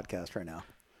to this podcast right now.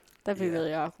 That'd be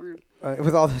really awkward.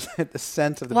 With all the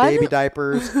scent of the Why baby do-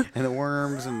 diapers and the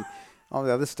worms and all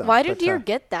the other stuff. Why do But, deer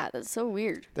get that? That's so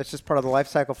weird. That's just part of the life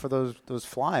cycle for those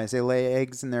flies. They lay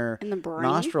eggs in their In the brain?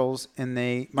 nostrils, and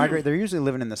they migrate. They're usually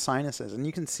living in the sinuses, and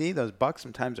you can see those bucks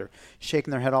sometimes are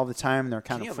shaking their head all the time, and they're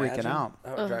kind Can of you freaking imagine? out.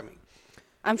 That would drive me.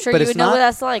 I'm sure But you it's would know what not-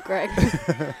 that's like, Greg. I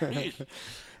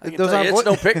can Those tell you, aren't it's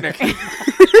no picnic.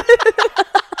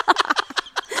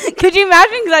 Could you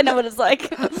imagine? Because I know what it's like.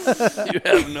 You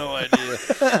have no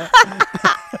idea.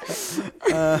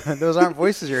 Those aren't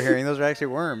voices you're hearing; those are actually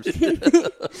worms.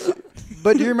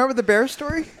 But do you remember the bear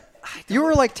story? You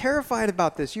were like terrified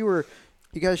about this. You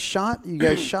guys shot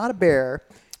a bear,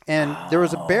 and there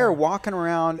was a bear walking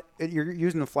around. You're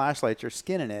using the flashlight. You're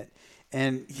skinning it,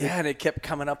 and And it kept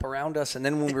coming up around us. And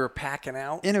then when we were packing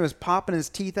out, and it was popping his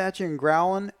teeth at you and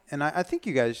growling. And I think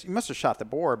you must have shot the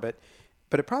boar, but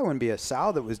it probably wouldn't be a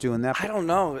sow that was doing that. I don't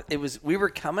know. We were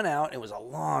coming out. It was a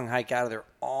long hike out of there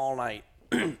all night.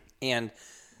 And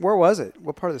Where was it?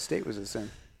 What part of the state was this in?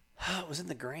 It was in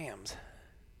the Grams.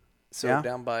 So Yeah?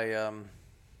 down by, it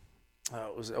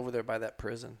was over there by that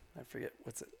prison. I forget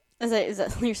what's it. Is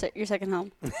that your second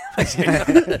home? He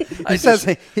says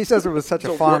it was such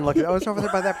a fun look. Oh, it's over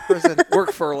there by that prison.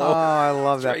 Work furlough. Oh, I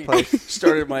love that place.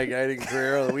 Started my guiding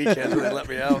career on the weekends when they let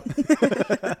me out.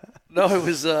 No, it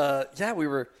was I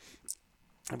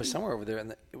was somewhere over there,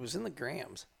 and it was in the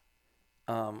Grams,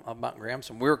 up Mount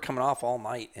Gramson. We were coming off all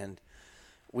night, and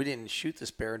we didn't shoot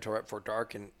this bear until right before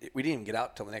dark, and we didn't even get out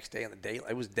until the next day in the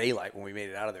daylight. It was daylight when we made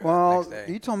it out of there. Well, the next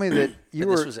day. you told me that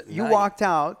you walked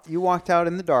out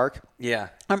in the dark. Yeah.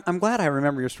 I'm glad I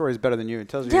remember your stories better than you. It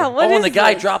tells you. Yeah. What and is the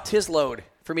guy this? dropped his load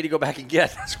for me to go back and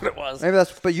get. That's what it was. Maybe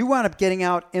but you wound up getting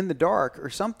out in the dark or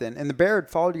something, and the bear had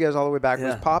followed you guys all the way back. It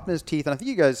was popping his teeth, and I think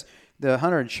you guys, the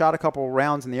hunter had shot a couple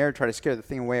rounds in the air to try to scare the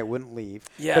thing away. It wouldn't leave.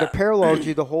 Yeah. But it paralleled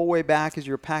you the whole way back as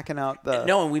you were packing out the.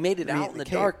 No, and we made it out in the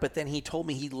cave. dark, but then he told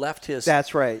me he left his.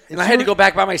 That's right. And I had to go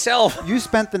back by myself. You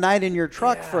spent the night in your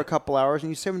truck for a couple hours, and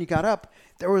you said when you got up,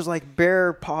 there was like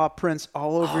bear paw prints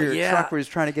all over your truck where he was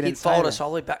trying to get inside. He followed us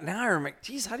all the way back. Now I remember.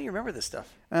 Geez, how do you remember this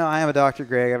stuff? Well, I am a Dr.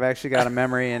 Greg. I've actually got a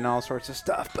memory and all sorts of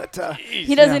stuff. But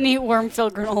he doesn't eat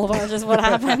worm-filled granola bars is what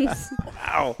happens.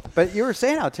 Wow. But you were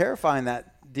saying how terrifying that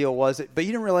deal was, but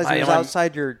you didn't realize it was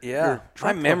outside your truck.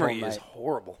 My memory is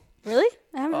horrible. Really?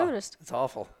 I haven't noticed. It's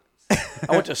awful. I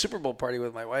went to a Super Bowl party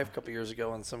with my wife a couple years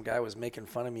ago, and some guy was making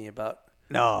fun of me about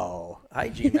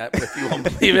hygiene, if you won't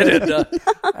believe it. And,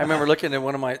 I remember looking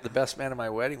at the best man at my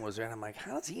wedding was there, and I'm like,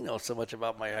 how does he know so much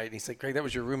about my hygiene? He said, Craig, that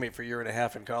was your roommate for a year and a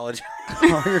half in college.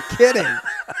 Oh, you're kidding.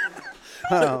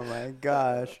 Oh, my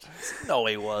gosh. No,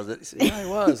 he wasn't. He said, yeah, he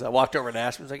was. I walked over and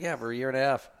asked him. He was like, yeah, for a year and a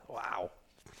half. Wow.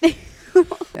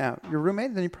 Yeah, your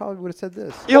roommate, then he probably would have said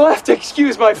this. You'll have to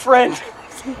excuse my friend.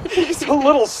 He's a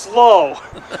little slow.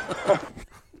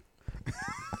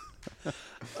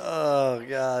 Oh,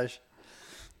 gosh.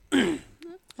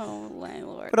 Oh, my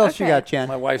Lord. What else you got, Jen?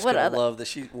 My wife's going to love that.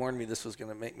 She warned me this was going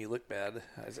to make me look bad.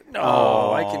 I said,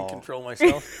 no, I can control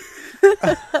myself.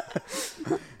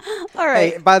 All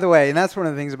right. Hey, by the way, and that's one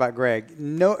of the things about Greg.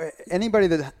 Anybody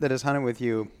that has hunted with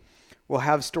you will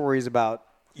have stories about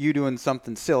you doing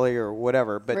something silly or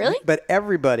whatever. But really? But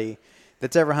everybody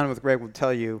that's ever hunted with Greg will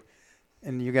tell you,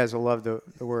 and you guys will love the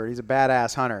word, he's a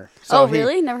badass hunter. So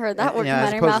really? Never heard that word come out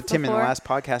of your mouth as opposed to Tim before. in the last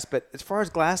podcast. But as far as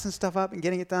glassing stuff up and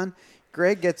getting it done,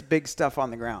 Greg gets big stuff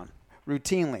on the ground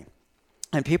routinely.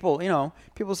 And people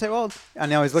say, well, I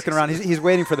know he's looking around. He's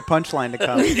waiting for the punchline to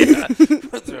come.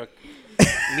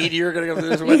 Meteor going to go through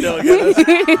this window and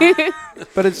get us.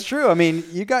 But it's true. I mean,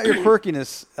 you got your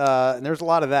quirkiness, and there's a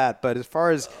lot of that. But as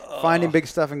far as finding big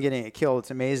stuff and getting it killed,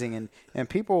 it's amazing. And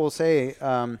people will say,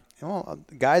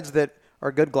 guides that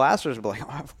are good glassers will be like,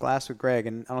 I've glassed with Greg,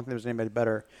 and I don't think there's anybody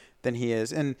better than he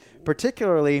is. And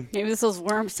particularly... Maybe this those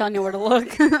worms telling you where to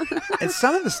look. And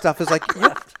some of the stuff is like...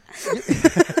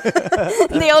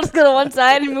 They all just go to one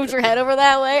side and move your head over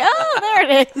that way. Oh, there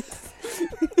it is.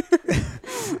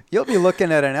 You'll be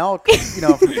looking at an elk,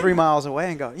 from 3 miles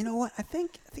away and go, you know what? I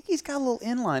think he's got a little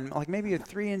inline, like maybe a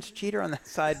 3-inch cheater on that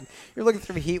side. You're looking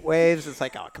through heat waves. It's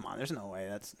like, oh, come on, there's no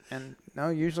way.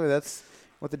 Usually that's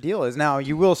what the deal is. Now,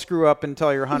 you will screw up and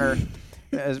tell your hunter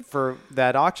for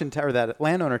that auction tag or that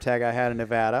landowner tag I had in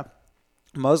Nevada,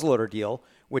 muzzleloader deal,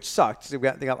 which sucked. They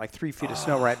got like 3 feet of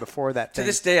snow right before that thing. To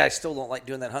this day, I still don't like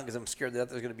doing that hunt because I'm scared that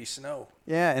there's going to be snow.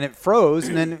 Yeah, and it froze,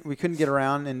 and then we couldn't get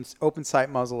around in open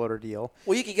sight muzzleloader deal.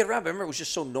 Well, you could get around, but I remember it was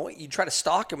just so noisy. You'd try to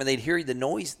stalk them, and they'd hear the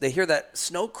noise. They hear that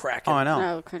snow cracking. Oh, I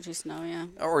know. Oh, country snow, yeah.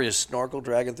 Or your snorkel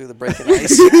dragging through the breaking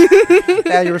ice.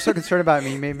 Yeah, you were so concerned about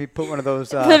me. You made me put one of those...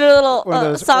 Put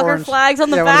little soccer flags on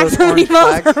the back so people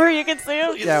where you could see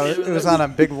them. Yeah, it was on a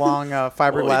big, long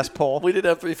fiberglass pole. We did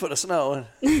have 3 foot of snow.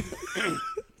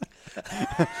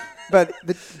 But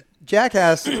the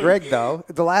jackass Greg, though,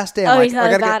 the last day, he's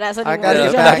not a badass anymore. I got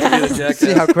to get back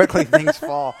see how quickly things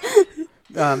fall.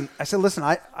 I said, listen,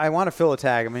 I want to fill a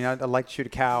tag. I mean, I'd like to shoot a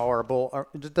cow or a bull. Or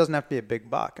it just doesn't have to be a big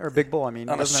buck or a big bull. I mean,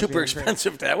 on a super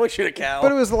expensive tag. We'll shoot a cow.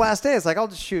 But it was the last day. It's like, I'll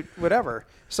just shoot whatever.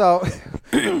 So,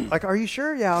 like, are you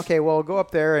sure? Yeah, okay. Well, go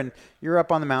up there, and you're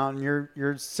up on the mountain.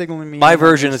 You're signaling me. My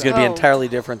version is going to be entirely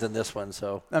different than this one.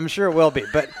 So I'm sure it will be.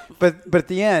 But at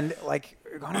the end, like,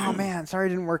 you're going, oh man, sorry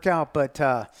it didn't work out. But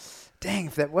dang,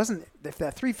 if that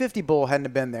 350 bull hadn't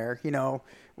have been there,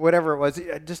 whatever it was,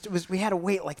 we had to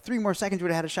wait like 3 more seconds. We'd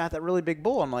have had a shot at that really big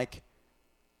bull. I'm like,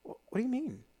 what do you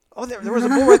mean? Oh, there was a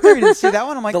bull right there. You didn't see that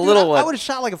one? I'm like, I would have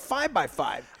shot like a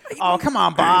 5x5. Oh, come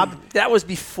on, Bob. That was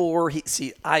before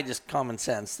I just common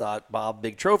sense thought Bob,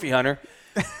 big trophy hunter.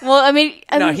 Well, I mean,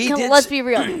 let's be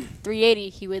real.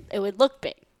 380, it would look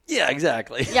big. Yeah,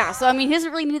 exactly. Yeah, so I mean, he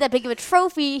doesn't really need that big of a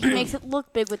trophy. He makes it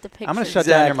look big with the picture. I'm going to shut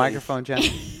down your microphone, Jen.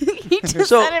 He just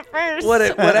So said it first. what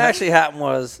actually happened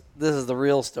was, this is the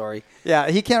real story. Yeah,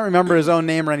 he can't remember his own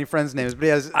name or any friends' names, but he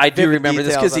has. I do vivid remember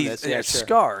this details because on he's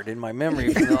scarred in my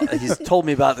memory. He's told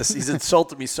me about this. He's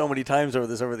insulted me so many times over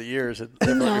the years. And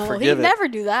never let me No, forgive he'd it. never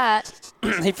do that.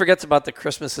 He forgets about the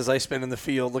Christmases I spent in the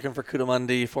field looking for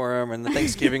Cootamundee for him, and the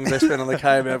Thanksgivings I spent on the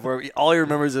Kayak. Where all he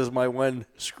remembers is my one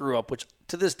screw up, which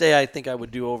to this day I think I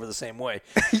would do over the same way.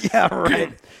 Yeah,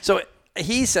 right. So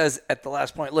he says at the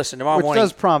last point, listen, tomorrow Which morning.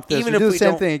 does prompt this. Even We if do the we same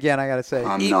don't- thing again, I got to say.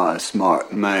 I'm not a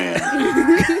smart man.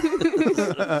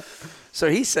 So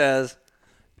he says,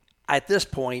 at this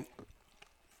point,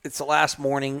 it's the last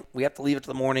morning. We have to leave it to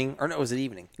the morning. Or no, was it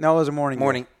evening? No, it was a morning.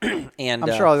 Morning. And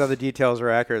I'm sure all the other details are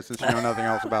accurate since you know nothing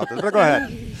else about this. But go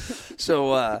ahead.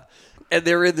 So, and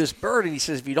they're in this bird, and he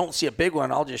says, if you don't see a big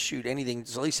one, I'll just shoot anything.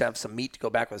 Just at least have some meat to go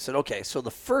back with. I said, okay. So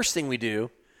the first thing we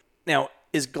do now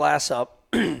is glass up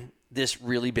this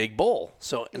really big bull.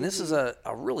 So, and this is a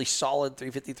really solid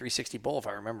 350, 360 bull, if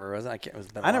I remember. I can't.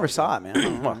 I never saw it,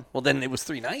 man. Well, then it was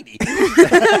 390.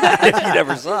 If you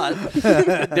never saw it,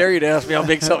 I dare you to ask me how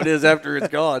big something is after it's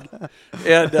gone.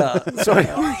 And so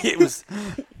anyway, it was.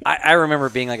 I remember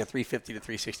being like a 350 to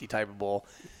 360 type of bull,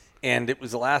 and it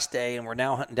was the last day, and we're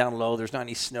now hunting down low. There's not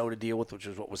any snow to deal with, which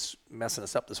is what was messing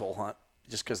us up this whole hunt,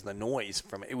 just because of the noise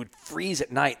from it. It would freeze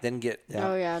at night, then get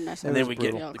Oh, yeah. Nice. and they would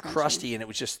get crusty, and it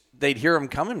was just they'd hear them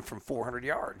coming from 400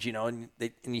 yards, you know, and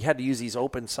you had to use these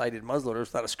open-sighted muzzleloaders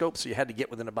without a scope, so you had to get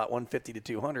within about 150 to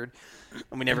 200,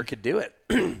 and we never could do it.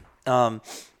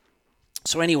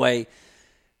 So anyway,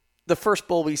 the first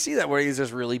bull we see that way is this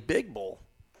really big bull,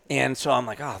 and so I'm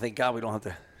like, oh, thank God we don't have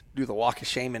to do the walk of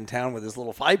shame in town with this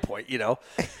little 5-point, you know.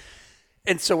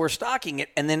 And so we're stalking it,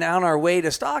 and then on our way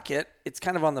to stalk it, it's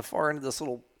kind of on the far end of this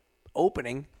little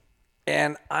opening,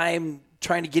 and I'm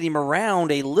trying to get him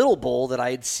around a little bull that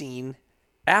I had seen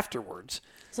afterwards.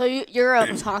 So you're up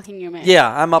talking your man. Yeah,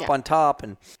 I'm up on top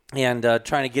and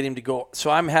trying to get him to go. So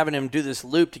I'm having him do this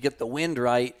loop to get the wind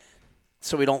right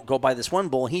so we don't go by this one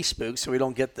bull and he spooks, so we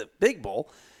don't get the big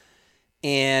bull.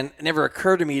 And it never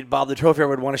occurred to me, Bob the Trophy, I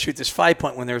would want to shoot this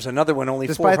 5-point when there's another one only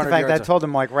 400 yards. Despite the fact that I told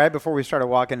him, like, right before we started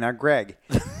walking, now, Greg,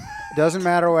 it doesn't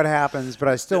matter what happens, but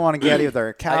I still want to get either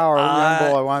a cow or a young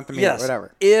bull. I want them to eat,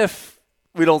 whatever. If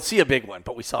we don't see a big one,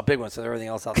 but we saw a big one, so everything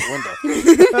else out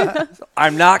the window. So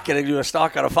I'm not going to do a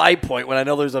stalk on a 5-point when I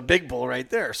know there's a big bull right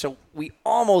there. So we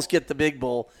almost get the big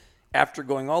bull after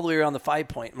going all the way around the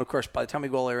 5-point. And, of course, by the time we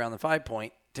go all the way around the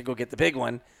 5-point to go get the big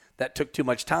one, that took too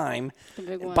much time.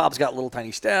 Bob's got little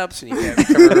tiny steps, and he can't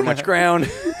cover very much ground.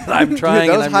 And I'm trying.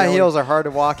 Dude, those and high heels are hard to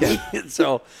walk in.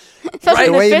 So Right.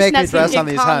 The way you make me fishnets dress can on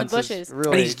get these caught in hunts the is bushes.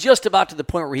 really. And he's just about to the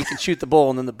point where he can shoot the bull,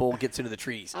 and then the bull gets into the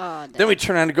trees. Oh, Then we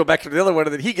turn around and go back to the other one,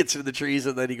 and then he gets into the trees,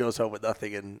 and then he goes home with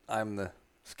nothing, and I'm the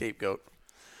scapegoat.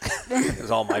 It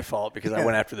was all my fault because I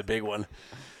went after the big one.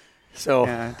 So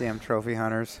Yeah, damn trophy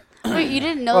hunters. Wait, you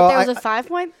didn't know Well, that there was a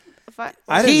 5-point?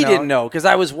 I he didn't know. didn't know because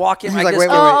I was walking. He's I like, guess wait,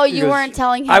 wait, Oh, wait. you weren't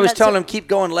telling him. I was that telling to- him keep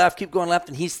going left,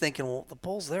 and he's thinking, well, the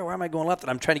bull's there. Why am I going left? And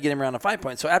I'm trying to get him around the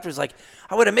 5-point. So after he's like,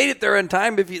 I would have made it there in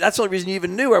time if you. That's the only reason you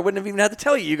even knew. I wouldn't have even had to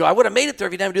tell you. You go, I would have made it there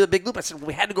if you didn't do the big loop. I said, well,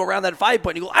 we had to go around that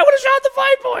 5-point. You go, I would have shot the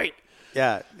 5-point.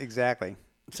 Yeah, exactly.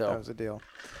 So that was the deal.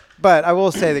 But I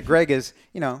will say that Greg is,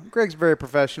 Greg's very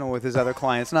professional with his other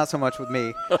clients, not so much with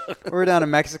me. We were down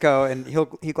in Mexico, and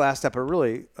he glassed up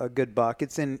a good buck.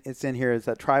 It's in here. It's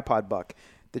that tripod buck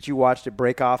that you watched it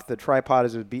break off the tripod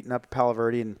as it was beating up Palo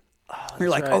Verde, and you're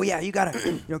like, right. oh yeah, you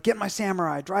gotta, get my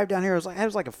Samurai, drive down here. It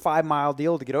was like a 5-mile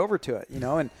deal to get over to it,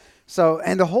 and. So,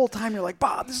 and the whole time you're like,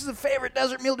 Bob, this is the favorite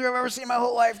desert mule deer I've ever seen in my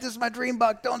whole life. This is my dream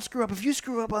buck. Don't screw up. If you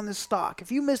screw up on this stock,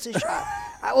 if you miss a shot,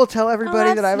 I will tell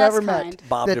everybody that I've ever met.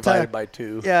 Bob that, divided by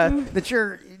 2. Yeah,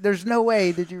 that there's no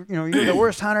way that you're the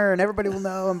worst hunter and everybody will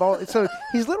know. And so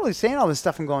he's literally saying all this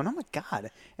stuff and going, oh my God,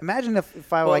 imagine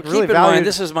if I Well, really keep in valued. mind,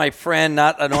 this is my friend,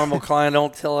 not a normal client.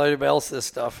 Don't tell anybody else this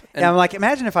stuff. And I'm like,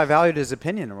 imagine if I valued his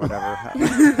opinion or whatever,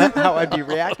 how I'd be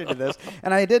reacting to this.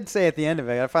 And I did say at the end of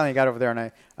it, I finally got over there and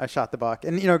I shot the buck.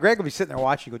 And, Greg will be sitting there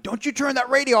watching. Go, don't you turn that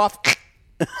radio off.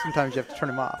 Sometimes you have to turn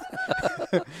him off.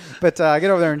 But I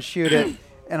get over there and shoot it.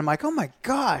 And I'm like, oh, my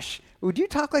gosh. Would you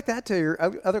talk like that to your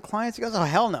other clients? He goes, oh,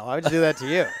 hell no. I would do that to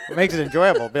you. It makes it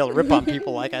enjoyable to be able to rip on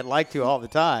people like I'd like to all the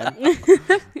time.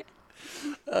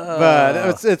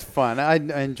 But it's fun. I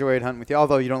enjoyed hunting with you.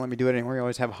 Although you don't let me do it anymore. You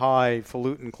always have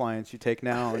highfalutin clients you take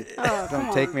now. And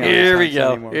don't take me on Here these we hunts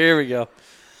go. anymore. Here we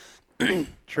go.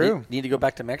 True. Need to go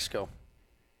back to Mexico.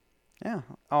 Yeah.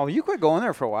 Oh, you quit going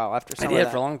there for a while after some I of did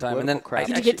that for a long time, and then crap.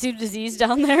 Did you get too diseased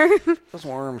down there? those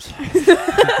worms.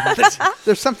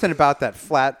 There's something about that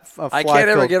flat. I can't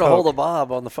ever get a hold of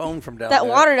Bob on the phone from down That there.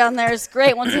 water down there is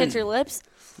great once it hits your lips.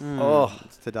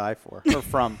 It's to die for, or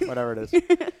from, whatever it is.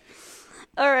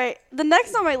 All right. The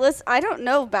next on my list, I don't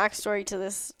know backstory to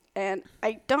this, and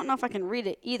I don't know if I can read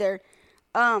it either.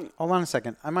 Hold on a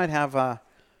second. I might have.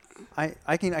 I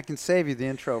can save you the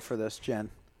intro for this,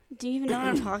 Jen. Do you even know what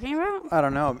I'm talking about? I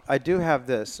don't know. I do have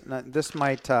this. Now, this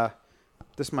might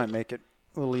make it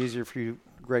a little easier for you,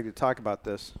 Greg, to talk about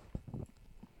this.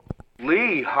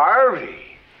 Lee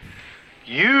Harvey,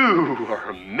 you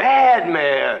are a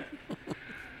madman.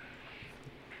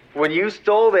 When you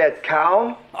stole that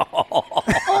cow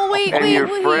Oh, wait, and wait, your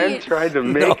wait. friend tried to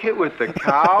make it with the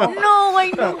cow, No, I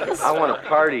know this. I want to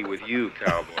party with you,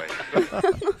 cowboy.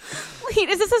 Wait,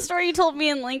 is this a story you told me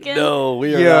in Lincoln? No,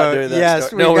 we are not doing that. Yes,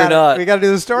 story. No, we're gotta, not. We got to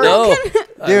do the story. No.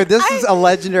 Dude, this is a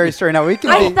legendary story. Now we can.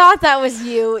 I be, thought that was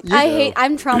you.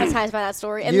 I'm traumatized by that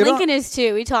story, and You don't- Lincoln is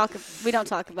too. We don't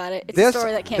talk about it. It's this a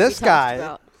story that can't this be talked guy.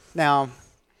 about. Now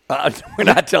We're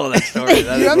not telling that story.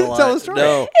 That You is have a to lie. tell the story.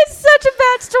 No. It's such a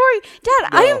bad story, Dad.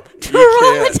 I am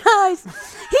traumatized.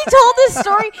 He told this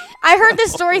story. I heard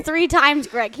this story 3 times,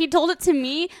 Greg. He told it to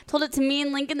me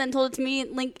and Lincoln, then told it to me,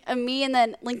 and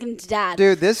then Lincoln's dad.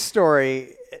 dude, this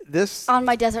story, On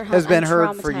my desert hunt, has been I'm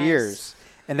heard for traumatized. years.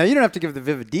 And now you don't have to give the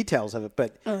vivid details of it,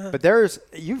 but there's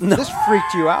this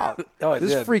freaked you out. Oh, it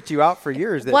this did. freaked you out for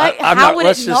years. That What? I'm How not, would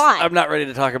let's it just, not? I'm not ready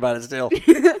to talk about it still.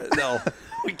 No,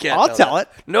 we can't. I'll tell that.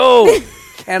 it. No,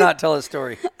 cannot tell a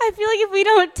story. I feel like if we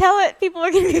don't tell it, people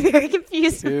are going to be very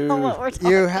confused on what we're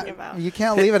talking about. You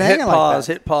can't leave it Hit hanging pause. like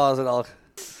that. Hit pause, and I'll.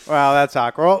 Well, that's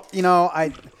awkward. Well,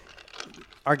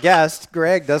 our guest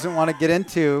Greg doesn't want to get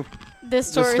into This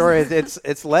the story. story.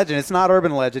 It's legend. It's not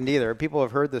urban legend either. People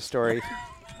have heard this story,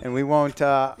 and we won't. You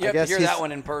I have guess to hear he's- that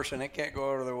one in person. It can't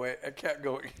go out of the way. It can't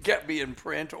go. It can't be in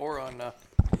print or on.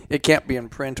 It can't be in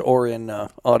print or in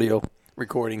audio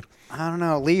recording. I don't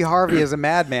know. Lee Harvey is a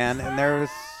madman, and there was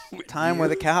time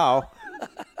with a cow.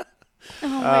 Oh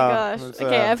my gosh. it's,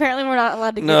 Okay, apparently we're not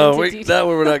allowed to get No, into wait, details. that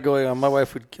one we're not going on. My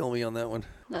wife would kill me on that one.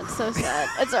 That's so sad.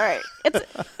 It's all right. It's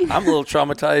I'm a little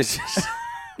traumatized.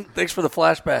 Thanks for the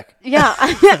flashback. yeah.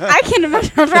 I can't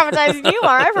imagine how traumatized you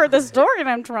are. I've heard the story and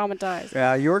I'm traumatized.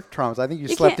 Yeah, you were traumatized. I think you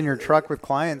You slept can't- in your truck with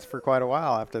clients for quite a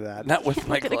while after that. Not with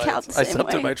my Look at the clients. couch the I same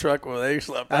slept in way. my truck when they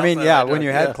slept. I mean, outside yeah, my when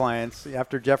you truck, had clients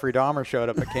after Jeffrey Dahmer showed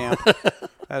up at camp.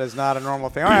 That is not a normal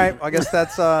thing. All right, I guess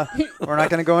that's we're not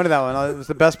going to go into that one. It was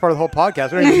the best part of the whole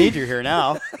podcast. We don't even need you here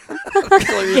now.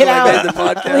 Get out. The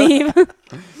podcast. Leave.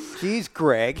 Jeez,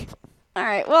 Greg. All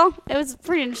right. Well, it was a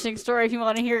pretty interesting story. If you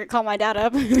want to hear it, call my dad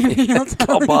up. Maybe he'll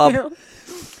tell Call Bob. you.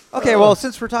 Okay, well,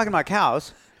 since we're talking about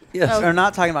cows, Yes. or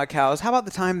not talking about cows, how about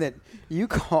the time that you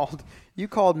called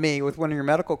me with one of your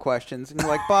medical questions, and you're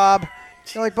like, Bob,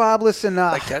 listen,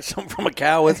 I catch something from a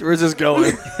cow. Where's this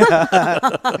going?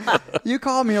 you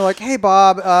called me, you're like, hey,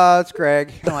 Bob, it's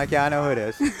Greg. I'm like, yeah, I know who it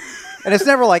is. And it's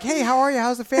never like, hey, how are you?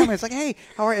 How's the family? It's like, hey,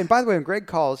 how are you? And by the way, when Greg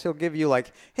calls, he'll give you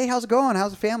like, hey, how's it going? How's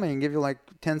the family? And give you like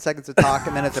 10 seconds to talk,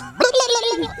 and then it's a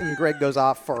and Greg goes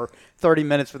off for 30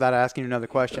 minutes without asking you another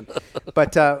question.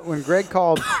 But when Greg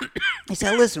called, he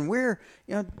said, listen,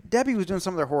 Debbie was doing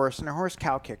some of their horse, and her horse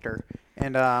cow kicked her.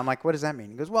 And I'm like, what does that mean?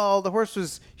 He goes, well,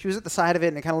 she was at the side of it,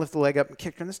 and it kind of lifted the leg up and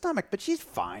kicked her in the stomach, but she's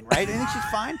fine, right? I think she's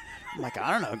fine. I'm like,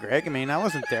 I don't know, Greg. I mean, I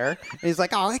wasn't there. And he's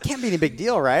like, oh, that can't be any big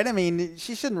deal, right? I mean,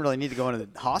 she shouldn't really need to go into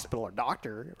the hospital or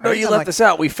doctor. Right? No, you I'm left like, us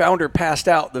out. We found her passed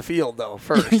out in the field, though,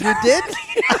 first. You did?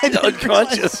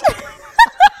 Unconscious.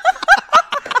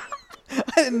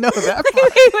 I didn't know that.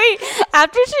 Wait.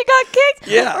 After she got kicked?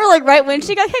 Yeah. Or like right when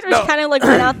she got kicked? Or No. she kind of like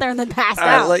went out there and then passed All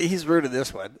right, out? he's rude in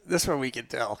this one. This one we can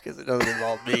tell because it doesn't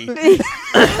involve me.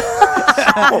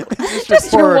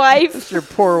 Just your wife. Just your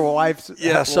poor wife's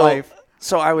life.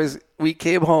 So we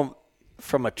came home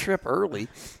from a trip early.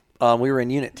 We were in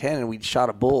Unit 10 and we'd shot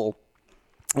a bull.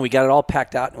 And we got it all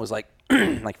packed out and it was like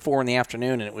 4 p.m.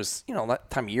 and it was, that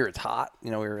time of year it's hot.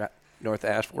 We were at North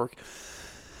Ashfork.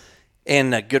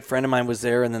 And a good friend of mine was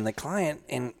there and then the client,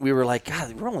 and we were like,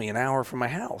 God, we're only an hour from my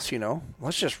house,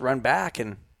 Let's just run back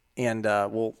and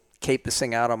we'll cape this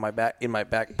thing out on in my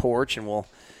back porch, and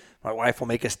my wife will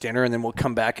make us dinner, and then we'll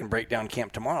come back and break down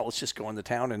camp tomorrow. Let's just go into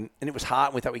town. And it was hot,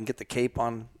 and we thought we can get the cape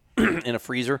on in a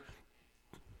freezer.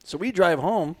 So we drive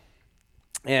home,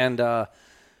 and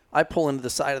I pull into the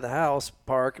side of the house,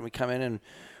 park, and we come in, and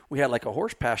we had like a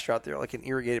horse pasture out there, like an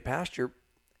irrigated pasture,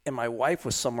 and my wife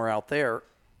was somewhere out there.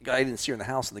 I didn't see her in the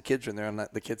house, and the kids were in there, and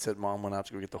the kid said, Mom went out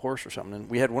to go get the horse or something. And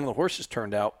we had one of the horses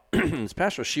turned out in this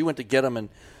pasture. She went to get him, and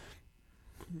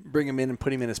bring him in and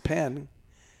put him in his pen.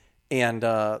 And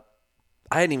I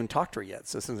hadn't even talked to her yet,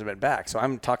 so since I've been back. So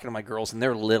I'm talking to my girls, and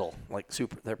they're little, like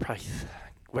super. They're probably,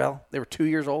 they were 2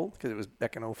 years old because it was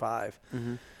back in 2005.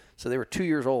 Mm-hmm. So they were 2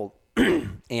 years old.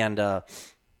 And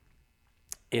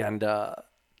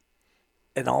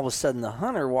all of a sudden the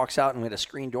hunter walks out, and we had a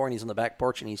screen door, and he's on the back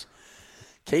porch, and he's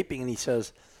caping, and he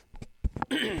says,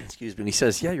 excuse me, and he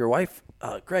says, yeah, your wife,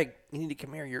 Greg, you need to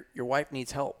come here. Your wife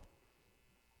needs help.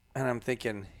 And I'm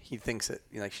thinking, he thinks that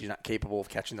like she's not capable of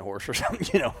catching the horse or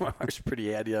something, I was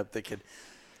pretty heady. I'm thinking,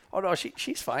 oh no,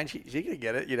 she's fine. She can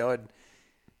get it,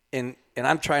 and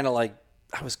I'm trying to I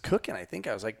was cooking. I think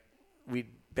I was we'd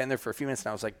been there for a few minutes, and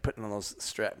I was putting on those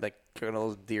cooking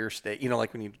those deer steak,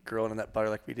 like when you grill it in that butter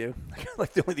like we do,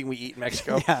 like the only thing we eat in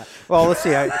Mexico. Yeah. Well, let's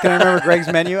see. Can I remember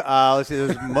Greg's menu? Let's see.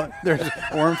 There's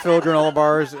worm-filled granola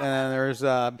bars, and then there's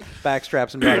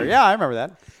backstraps and butter. Yeah, I remember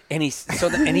that. And he's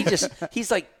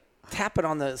tapping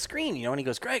on the screen, and he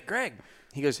goes, Greg.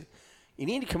 He goes, you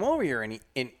need to come over here, and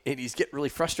he's getting really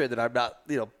frustrated that I'm not,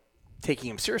 taking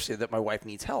him seriously, that my wife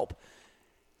needs help.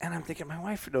 And I'm thinking, my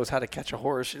wife knows how to catch a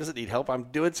horse. She doesn't need help. I'm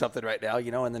doing something right now,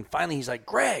 And then finally he's like,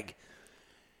 Greg,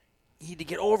 you need to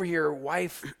get over here.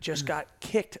 Wife just got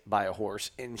kicked by a horse,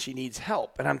 and she needs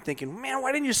help. And I'm thinking, man,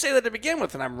 why didn't you say that to begin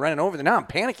with? And I'm running over there. Now I'm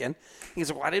panicking. He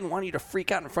goes, well, I didn't want you to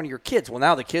freak out in front of your kids. Well,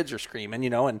 now the kids are screaming,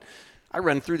 and I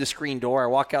run through the screen door. I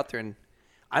walk out there, and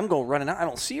I'm going running out. I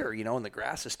don't see her, and the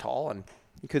grass is tall. And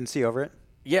you couldn't see over it?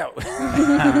 Yeah.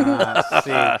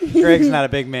 See, Greg's not a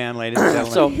big man, ladies and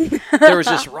gentlemen. So there was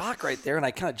this rock right there, and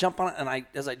I kind of jump on it, and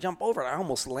as I jump over it, I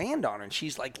almost land on her, and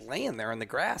she's laying there in the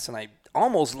grass, and I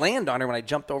almost land on her when I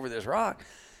jumped over this rock,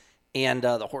 and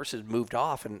the horse had moved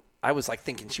off, and I was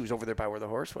thinking she was over there by where the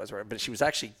horse was, right? But she was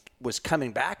actually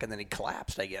coming back, and then it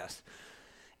collapsed, I guess,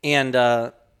 and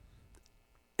so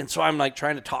I'm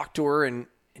trying to talk to her, and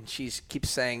she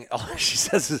keeps saying, oh, she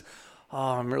says, oh,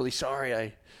 I'm really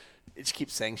sorry, she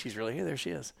keeps saying she's really here. There she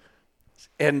is.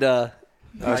 And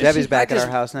Debbie's back at our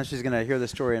house. Now she's going to hear the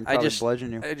story and probably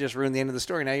bludgeon you. I just ruined the end of the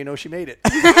story. Now you know she made it.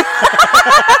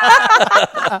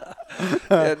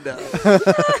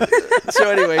 So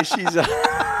anyway, she's...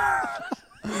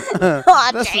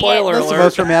 spoiler alert. That's the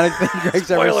most romantic thing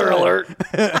Greg's ever said.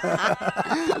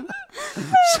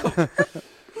 Spoiler alert.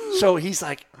 So he's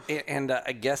like... And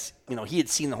I guess, he had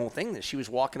seen the whole thing, that she was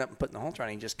walking up and putting the halter on,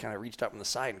 and he just kind of reached up on the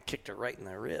side and kicked her right in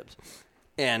the ribs.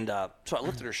 And so I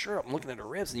lifted her shirt up, I'm looking at her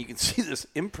ribs, and you can see this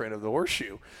imprint of the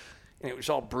horseshoe. And it was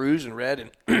all bruised and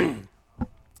red, and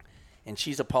and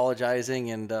she's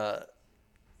apologizing and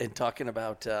talking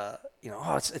about, oh,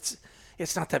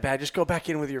 it's not that bad. Just go back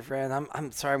in with your friend.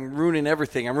 I'm sorry, I'm ruining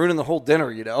everything. I'm ruining the whole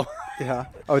dinner, Yeah.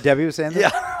 Oh, Debbie was saying that?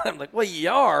 Yeah. I'm like, well, you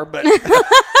are, but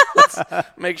let's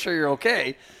make sure you're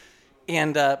okay.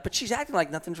 And but she's acting like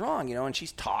nothing's wrong, and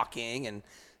she's talking and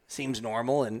seems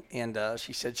normal. And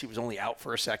she said she was only out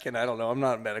for a second. I don't know. I'm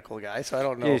not a medical guy, so I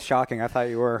don't know. It's shocking. I thought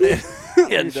you were.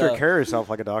 And, you sure carry yourself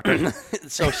like a doctor.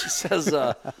 So she says,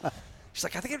 she's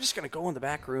like, I think I'm just going to go in the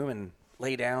back room and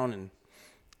lay down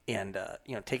and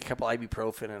take a couple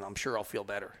ibuprofen, and I'm sure I'll feel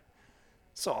better.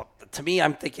 So to me,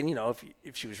 I'm thinking,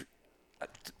 if she was,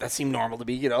 that seemed normal to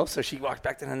me, So she walked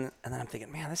back there, and then I'm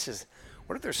thinking, man,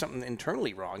 what if there's something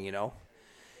internally wrong,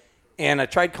 And I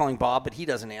tried calling Bob, but he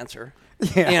doesn't answer.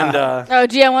 Yeah. And oh,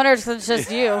 gee, I wonder if it's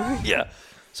just you. Yeah.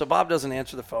 So Bob doesn't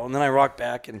answer the phone. Then I walk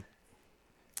back in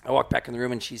the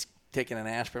room, and she's taking an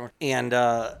aspirin, and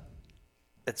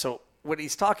so what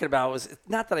he's talking about was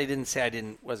not that I didn't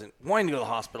say wasn't wanting to go to the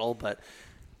hospital, but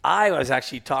I was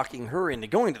actually talking her into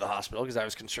going to the hospital because I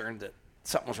was concerned that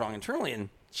something was wrong internally, and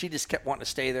she just kept wanting to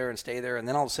stay there, and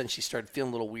then all of a sudden she started feeling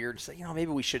a little weird. She said,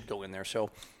 maybe we should go in there.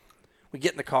 So we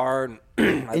get in the car, and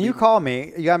and you call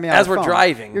me. You got me on as the we're phone.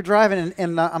 driving. You're driving,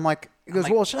 and I'm like, he goes,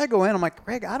 well, should I go in? I'm like,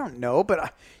 Greg, I don't know,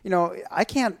 but I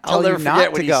can't tell you not to go. I'll never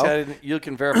forget when he said, you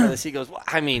can verify this. He goes, well,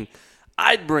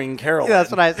 I'd bring Carol. Yeah,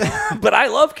 that's what I said. But I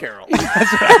love Carol.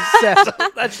 That's what I said. So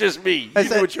that's just me. You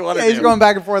do what you want to do. He's going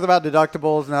back and forth about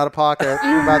deductibles and out of pocket,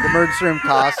 about the emergency room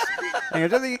costs. And he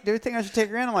goes, do you think I should take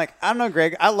her in? I'm like, I don't know,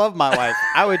 Greg. I love my wife.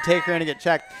 I would take her in to get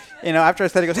checked. After I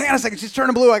said, he goes, hang on a second, she's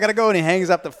turning blue. I got to go. And he hangs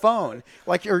up the phone.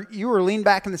 Like you were leaned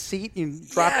back in the seat. You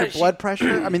dropped your blood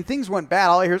pressure. Things went bad.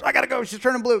 All I hear is, I got to go. She's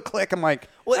turning blue. Click. I'm like,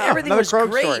 well, everything was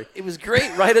Krog great. Story. It was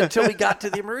great right until we got to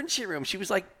the emergency room. She was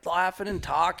laughing and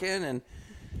talking, and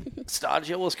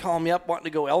Stagio was calling me up wanting to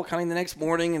go elk hunting the next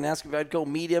morning and asking if I'd go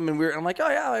meet him. And I'm like, oh,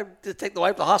 yeah, I have to take the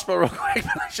wife to the hospital real quick.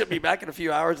 I should be back in a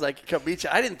few hours. I could come meet you.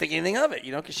 I didn't think anything of it,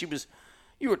 because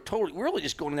we were really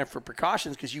just going in there for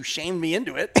precautions because you shamed me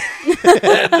into it.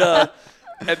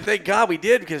 And thank God we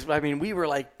did because, we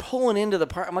were pulling into the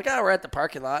park. I'm like, we're at the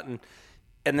parking lot. And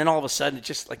And then all of a sudden, it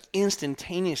just like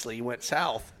instantaneously went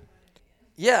south.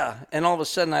 Yeah, and all of a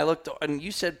sudden I looked, and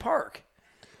you said park.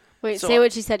 Wait, say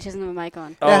what she said. She doesn't have a mic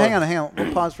on. Yeah, hang on.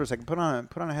 We'll pause for a second. Put on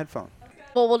a headphone.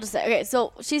 Well, we'll just say, okay,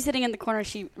 so she's sitting in the corner.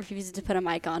 She refuses to put a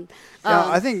mic on.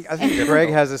 I think Greg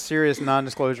has a serious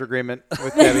non-disclosure agreement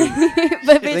with Debbie.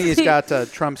 I think he's got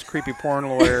Trump's creepy porn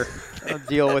lawyer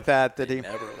deal with that he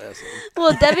never listens.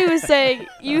 Well, Debbie was saying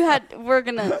we're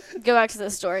going to go back to the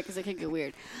story because it could get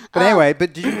weird. But anyway,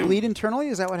 did you bleed internally?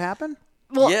 Is that what happened?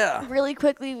 Well, yeah. Really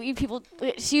quickly,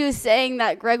 she was saying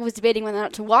that Greg was debating whether or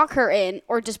not to walk her in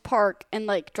or just park and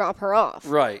like drop her off.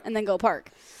 Right. And then go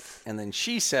park. And then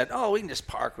she said, we can just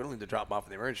park. We don't need to drop them off in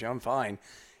the emergency. I'm fine.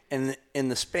 And in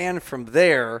the span from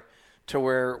there to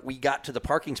where we got to the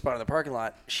parking spot in the parking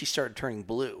lot, she started turning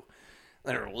blue.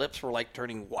 And her lips were like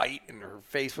turning white and her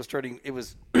face was turning,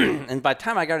 and by the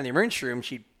time I got in the emergency room,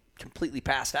 she completely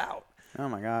passed out. Oh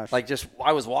my gosh. Like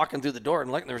I was walking through the door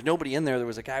and there was nobody in there. There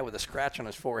was a guy with a scratch on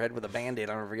his forehead with a Band-Aid,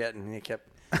 I'll never forget. And he kept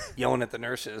yelling at the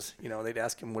nurses. They'd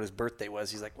ask him what his birthday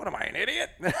was. He's like, what am I, an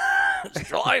idiot? It's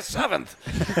July 7th.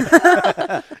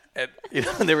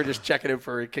 And they were just checking him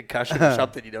for a concussion or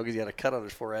something, because he had a cut on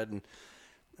his forehead.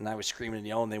 And I was screaming and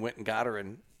yelling. They went and got her.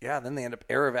 And then they ended up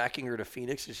air evacuating her to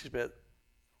Phoenix. And she's been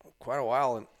quite a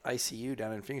while in ICU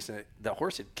down in Phoenix. And the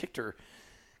horse had kicked her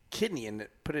kidney and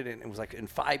put it in. It was like in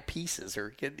 5 pieces, her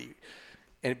kidney,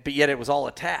 but yet it was all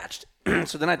attached.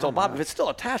 So then I told Bob, if it's still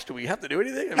attached, do we have to do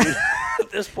anything? I mean, at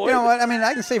this point, you know what? I mean,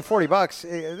 I can save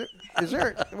 $40. Is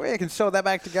there a way I can sew that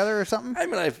back together or something? I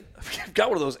mean, I've got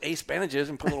one of those Ace bandages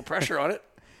and put a little pressure on it.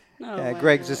 Yeah,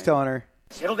 Greg's just telling her.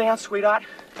 Settle down, sweetheart.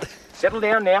 Settle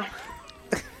down now.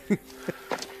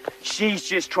 She's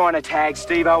just trying to tag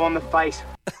Steve-O on the face.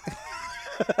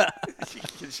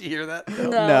 Did she hear that?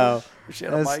 No.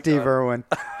 That's Steve Irwin.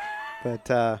 But,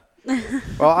 well,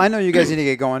 I know you guys need to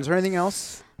get going. Is there anything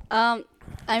else? I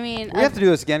mean, we have to do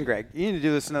this again, Greg. You need to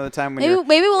do this another time. Maybe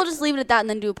we'll just leave it at that and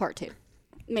then do a part 2.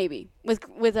 Maybe with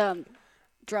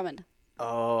Drummond.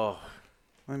 Oh.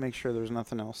 Let me make sure there's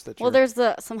nothing else that. Well, there's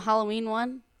some Halloween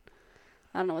one.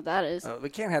 I don't know what that is. We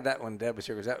can't have that when Deb was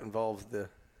here because that involves the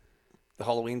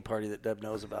Halloween party that Deb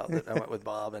knows about. That I went with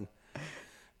Bob, and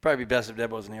probably be best if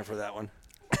Deb wasn't here for that one.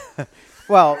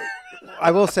 Well,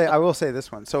 I will say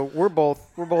this one. So we're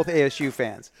both ASU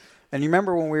fans, and you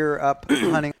remember when we were up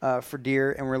hunting for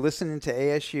deer, and we're listening to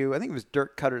ASU. I think it was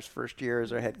Dirk Cutter's first year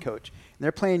as our head coach, and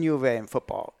they're playing U of A in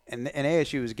football, and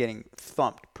ASU is getting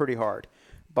thumped pretty hard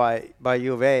by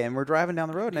U of A, and we're driving down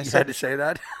the road, and I said, had to say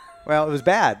that. Well, it was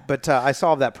bad, but I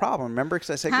solved that problem, remember? Because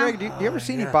I said, Greg, do you ever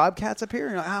see any bobcats up here?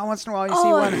 And once in a while you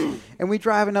see one. And we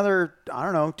drive another,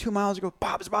 2 miles ago.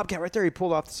 Bob, there's a bobcat right there. He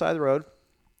pulled off the side of the road.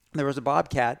 There was a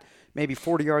bobcat maybe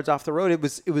 40 yards off the road. It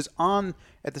was on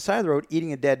at the side of the road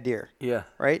eating a dead deer. Yeah.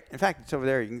 Right? In fact, it's over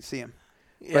there. You can see him.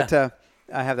 Yeah. But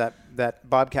I have that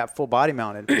bobcat full body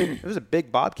mounted. It was a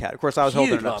big bobcat. Of course, I was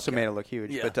holding it up, so it made it look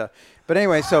huge. Yeah. But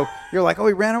anyway, so you're like,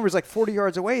 he ran over. He's like 40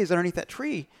 yards away. He's underneath that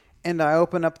tree. And I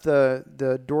open up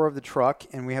the door of the truck,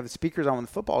 and we have the speakers on when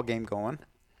the football game going.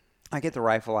 I get the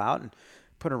rifle out and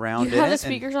put a round in it. You have the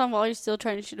speakers on while you're still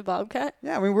trying to shoot a bobcat?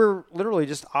 Yeah, I mean, we're literally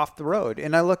just off the road.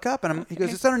 And I look up, and he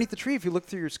goes, it's underneath the tree. If you look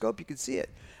through your scope, you can see it.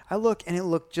 I look, and it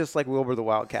looked just like Wilbur the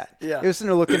Wildcat. Yeah. He was sitting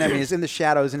there looking at me. He's in the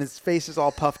shadows, and his face is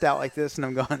all puffed out like this. And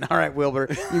I'm going, all right, Wilbur,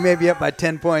 you may be up by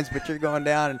 10 points, but you're going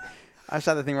down. And I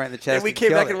shot the thing right in the chest. And we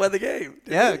came back and won the game.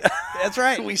 Yeah, that's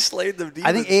right. We slayed them.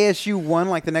 I think ASU won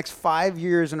like the next 5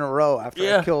 years in a row after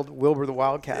I killed Wilbur the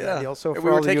Wildcat. Yeah. Also, we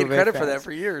were taking credit for that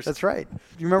for years. That's right. Do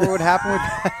you remember what happened with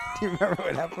that? Do you remember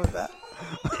what happened with that?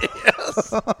 Yes.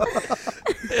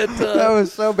 That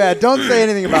was so bad. Don't say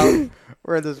anything about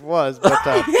where this was.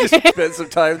 But you spent some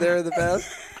time there in the past.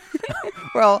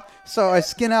 Well, so I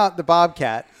skin out the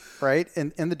bobcat, right,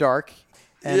 in the dark.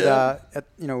 And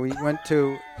we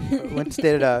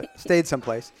stayed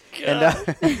someplace, and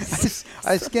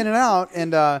I skinned it out,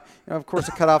 and of course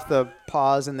I cut off the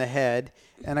paws and the head,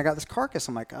 and I got this carcass.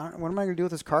 I'm like, what am I going to do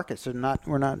with this carcass?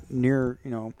 We're not near,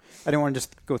 I didn't want to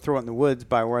just go throw it in the woods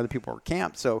by where other people were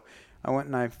camped, so I went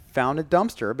and I found a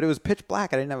dumpster, but it was pitch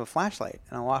black. I didn't have a flashlight.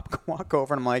 And I walk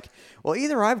over, and I'm like, well,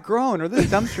 either I've grown or this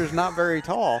dumpster is not very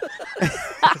tall.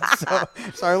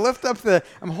 so I lift up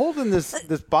I'm holding this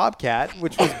bobcat,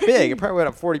 which was big. It probably weighed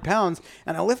up 40 pounds.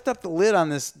 And I lift up the lid on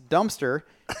this dumpster,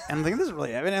 and I'm thinking, this is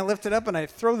really heavy. And I lift it up, and I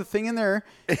throw the thing in there.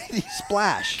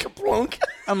 Splash. Kaplunk.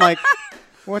 I'm like,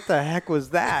 what the heck was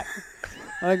that?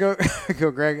 And I go,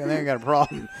 Greg, I think I got a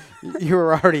problem. You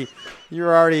were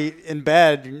already in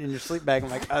bed in your sleep bag.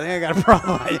 I'm like, I think I got a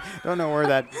problem. I don't know where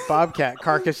that bobcat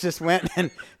carcass just went.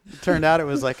 And it turned out it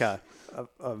was like a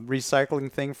a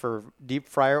recycling thing for deep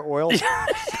fryer oil.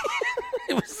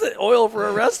 It was the oil for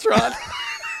a restaurant.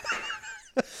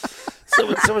 So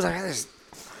it was like, this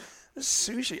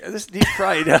sushi, this deep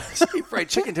fried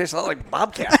chicken tastes a lot like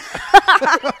Bobcat.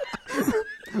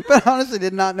 But I honestly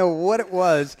did not know what it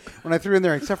was when I threw it in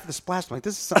there, except for the splash. I'm like,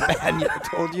 this is something I hadn't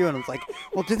told you. And I was like,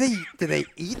 well, did they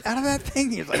eat out of that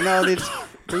thing? He was like, no, they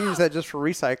use that just for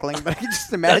recycling. But I could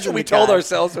just imagine That's what we told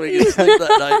ourselves when we could sleep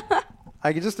that night.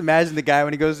 I could just imagine the guy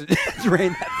when he goes to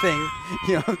drain that thing,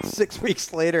 6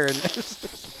 weeks later, and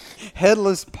there's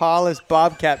headless, pawless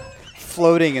Bobcat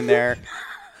floating in there.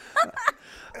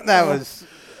 That was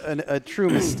a true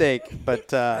mistake, but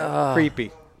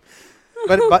creepy.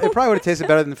 But it probably would have tasted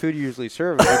better than the food you usually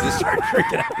serve if you just started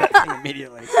drinking out of that thing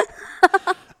immediately.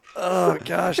 Oh,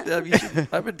 gosh, Deb,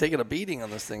 I've been taking a beating on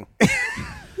this thing.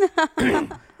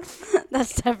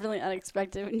 That's definitely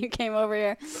unexpected when you came over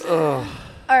here.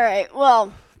 All right,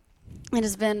 well, it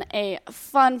has been a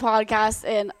fun podcast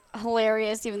and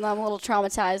hilarious, even though I'm a little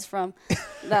traumatized from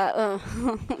that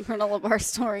granola bar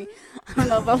story. I don't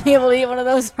know if I'll be able to eat one of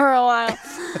those for a while.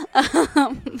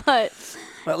 But...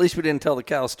 Well, at least we didn't tell the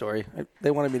cow story.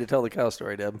 They wanted me to tell the cow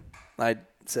story, Deb. I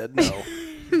said no.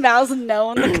 Val's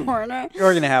no in the corner.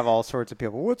 You're going to have all sorts of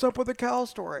people. What's up with the cow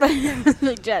story?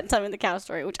 Big Jet, tell me the cow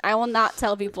story, which I will not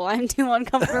tell people. I'm too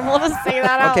uncomfortable to say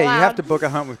that out loud. Okay, you have to book a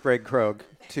hunt with Greg Krogh.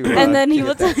 And then he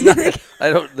will tell you.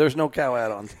 There's no cow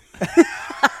add-ons.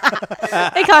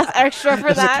 It costs extra for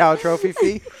There's that. a cow trophy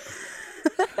fee.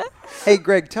 Hey,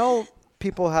 Greg, tell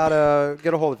people how to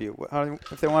get a hold of you.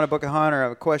 If they want to book a hunt or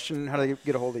have a question, how do they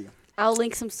get a hold of you? I'll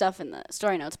link some stuff in the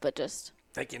story notes, but just...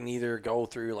 They can either go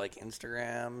through like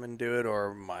Instagram and do it,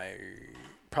 or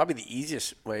probably the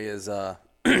easiest way is I'll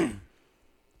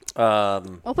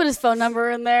put his phone number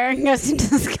in there. You guys can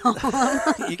just call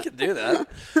him. You can do that.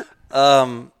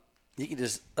 You can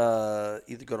just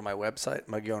either go to my website,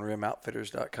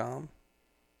 muggyonrimoutfitters.com,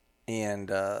 and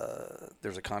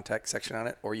there's a contact section on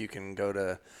it, or you can go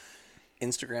to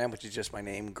Instagram, which is just my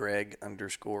name,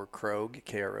 Greg_Krogh,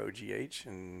 Krogh,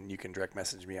 and you can direct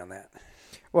message me on that.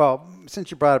 Well,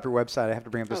 since you brought up your website, I have to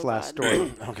bring up this last story,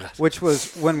 which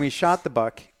was when we shot the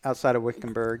buck outside of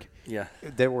Wickenburg. Yeah,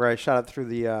 where I shot it through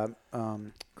the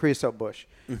creosote bush.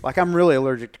 Like, I'm really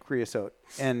allergic to creosote,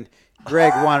 and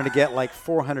Greg wanted to get like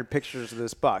 400 pictures of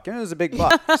this buck, and it was a big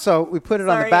buck. So we put it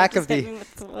on the back of the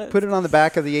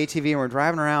ATV, and we're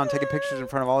driving around taking pictures in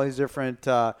front of all these different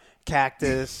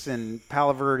cactus and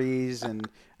palo verdes and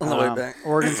Oregon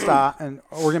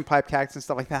pipe cactus and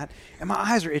stuff like that. And my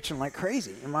eyes are itching like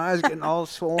crazy, and my eyes are getting all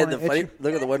swollen. And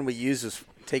look at the one we used was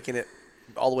taking it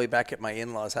all the way back at my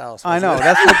in-laws' house. I know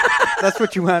that's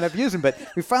what you wound up using. But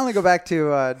we finally go back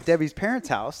to Debbie's parents'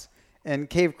 house in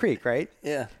Cave Creek, right?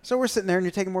 Yeah. So we're sitting there, and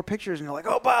you're taking more pictures, and you're like,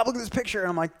 "Oh, Bob, look at this picture." And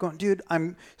I'm like, going, "Dude,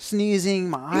 I'm sneezing.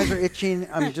 My eyes are itching.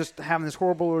 I'm just having this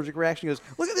horrible allergic reaction." He goes,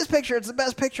 "Look at this picture. It's the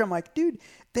best picture." I'm like, "Dude,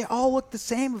 they all look the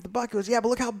same with the buck." He goes, "Yeah, but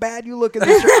look how bad you look in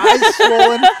this. Your eyes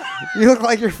swollen. You look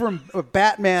like you're from a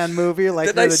Batman movie. Like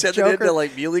didn't I send it into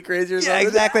like Muley Crazy or something?" Yeah,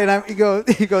 exactly. And he goes,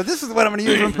 "This is what I'm going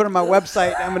to use. I'm going to put on my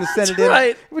website. I'm going to send it in."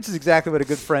 Right. Which is exactly what a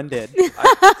good friend did.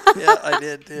 I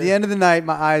did too. The end of the night,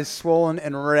 my eyes swollen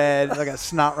and red. I got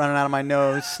snot running out of my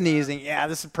nose, sneezing. Yeah,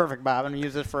 this is perfect, Bob. I'm going to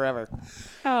use this forever.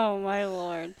 Oh, my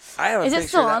Lord. Is it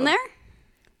still on there?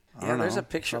 Yeah, there's a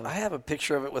picture. I have a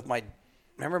picture of it with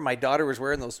remember my daughter was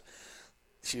wearing those,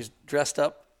 she was dressed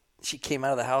up. She came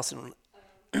out of the house and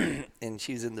and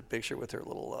she's in the picture with her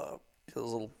little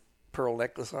pearl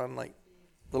necklace on, like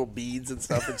little beads and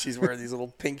stuff. And she's wearing these little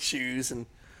pink shoes, and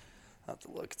I'll have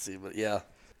to look and see. But yeah,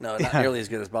 no, not nearly as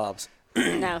good as Bob's.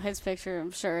 No, his picture,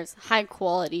 I'm sure, is high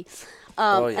quality.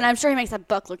 Yeah. And I'm sure he makes that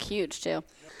buck look huge, too.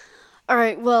 All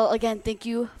right. Well, again, thank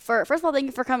you first of all, thank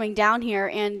you for coming down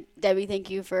here. And Debbie, thank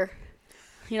you for,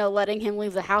 letting him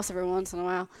leave the house every once in a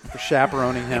while. For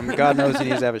chaperoning him. God knows he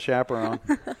needs to have a chaperone.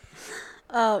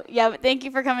 Yeah, but thank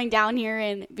you for coming down here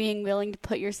and being willing to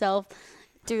put yourself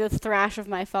through the thrash of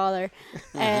my father.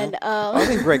 And I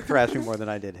think Greg thrashed me more than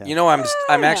I did him.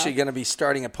 I'm actually going to be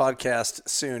starting a podcast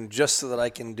soon just so that I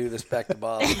can do this back to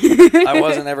Bob. I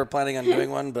wasn't ever planning on doing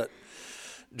one, but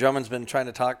Drummond's been trying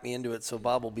to talk me into it, so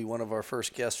Bob will be one of our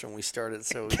first guests when we start it.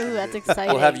 So that's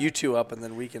exciting. We'll have you two up, and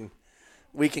then we can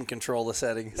control the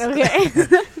settings. Okay.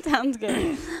 Sounds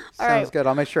good. All right. Sounds good.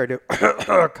 I'll make sure I do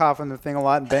cough on the thing a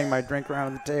lot and bang my drink around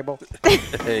on the table.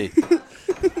 Hey.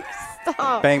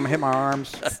 Stop. Hit my arms.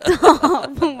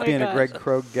 Stop. Oh my Being gosh. a Greg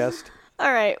Krogh guest.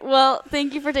 All right. Well,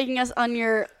 thank you for taking us on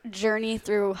your journey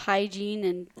through hygiene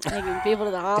and taking people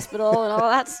to the hospital and all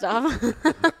that stuff.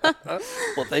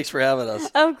 Well, thanks for having us.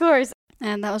 Of course.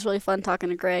 And that was really fun talking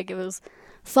to Greg. It was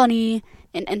funny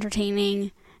and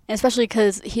entertaining. And especially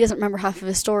because he doesn't remember half of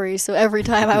his stories. So every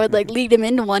time I would lead him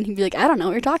into one, he'd be like, I don't know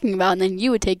what you're talking about. And then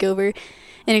you would take over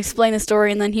and explain the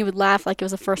story. And then he would laugh like it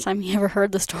was the first time he ever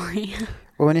heard the story.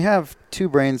 Well, when you have two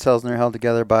brain cells and they're held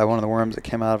together by one of the worms that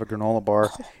came out of a granola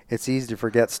bar, it's easy to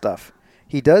forget stuff.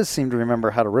 He does seem to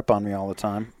remember how to rip on me all the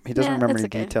time. He doesn't remember any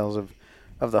details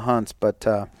of the hunts. But,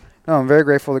 no, I'm very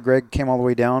grateful that Greg came all the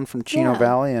way down from Chino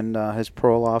Valley, and his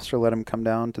parole officer let him come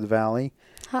down to the valley.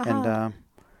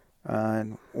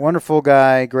 And wonderful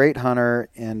guy, great hunter,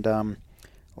 and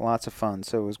lots of fun.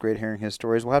 So it was great hearing his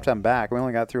stories. We'll have to have him back. We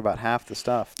only got through about half the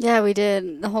stuff. Yeah, we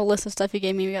did. The whole list of stuff he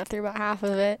gave me, we got through about half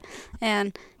of it.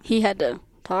 And he had to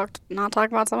not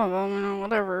talk about some of them,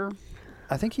 whatever.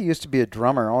 I think he used to be a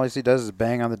drummer. All he does is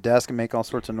bang on the desk and make all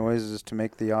sorts of noises to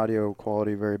make the audio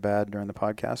quality very bad during the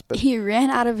podcast. But he ran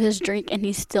out of his drink, and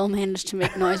he still managed to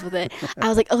make noise with it. I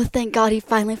was like, oh, thank God he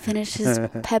finally finished his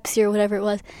Pepsi or whatever it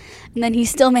was. And then he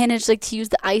still managed to use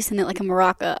the ice in it like a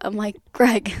maraca. I'm like,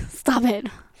 Greg, stop it.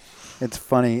 It's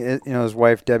funny. His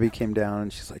wife, Debbie, came down,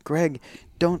 and she's like, Greg,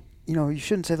 you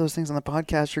shouldn't say those things on the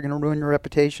podcast. You're going to ruin your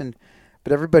reputation.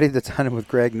 But everybody that's hunted with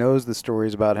Greg knows the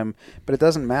stories about him. But it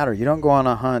doesn't matter. You don't go on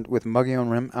a hunt with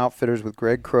Mogollon Rim Outfitters with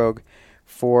Greg Krogh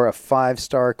for a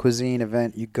 5-star cuisine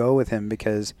event. You go with him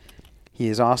because he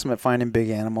is awesome at finding big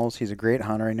animals. He's a great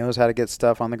hunter. He knows how to get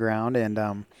stuff on the ground.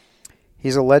 And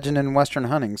he's a legend in Western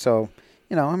hunting. So,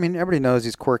 everybody knows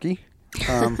he's quirky.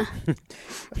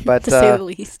 But, to say the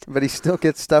least. But he still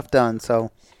gets stuff done. So,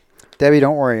 Debbie,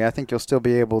 don't worry. I think you'll still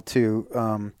be able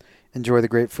to enjoy the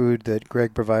great food that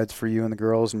Greg provides for you and the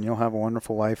girls, and you'll have a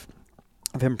wonderful life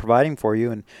of him providing for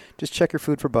you. And just check your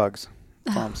food for bugs.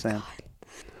 That's all I'm saying. God.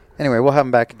 Anyway, we'll have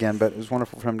him back again, but it was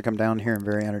wonderful for him to come down here and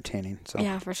very entertaining. So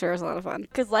yeah, for sure. It was a lot of fun.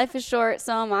 Because life is short,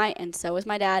 so am I, and so is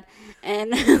my dad.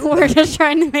 And we're just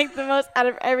trying to make the most out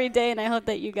of every day, and I hope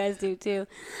that you guys do too.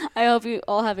 I hope you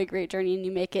all have a great journey and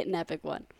you make it an epic one.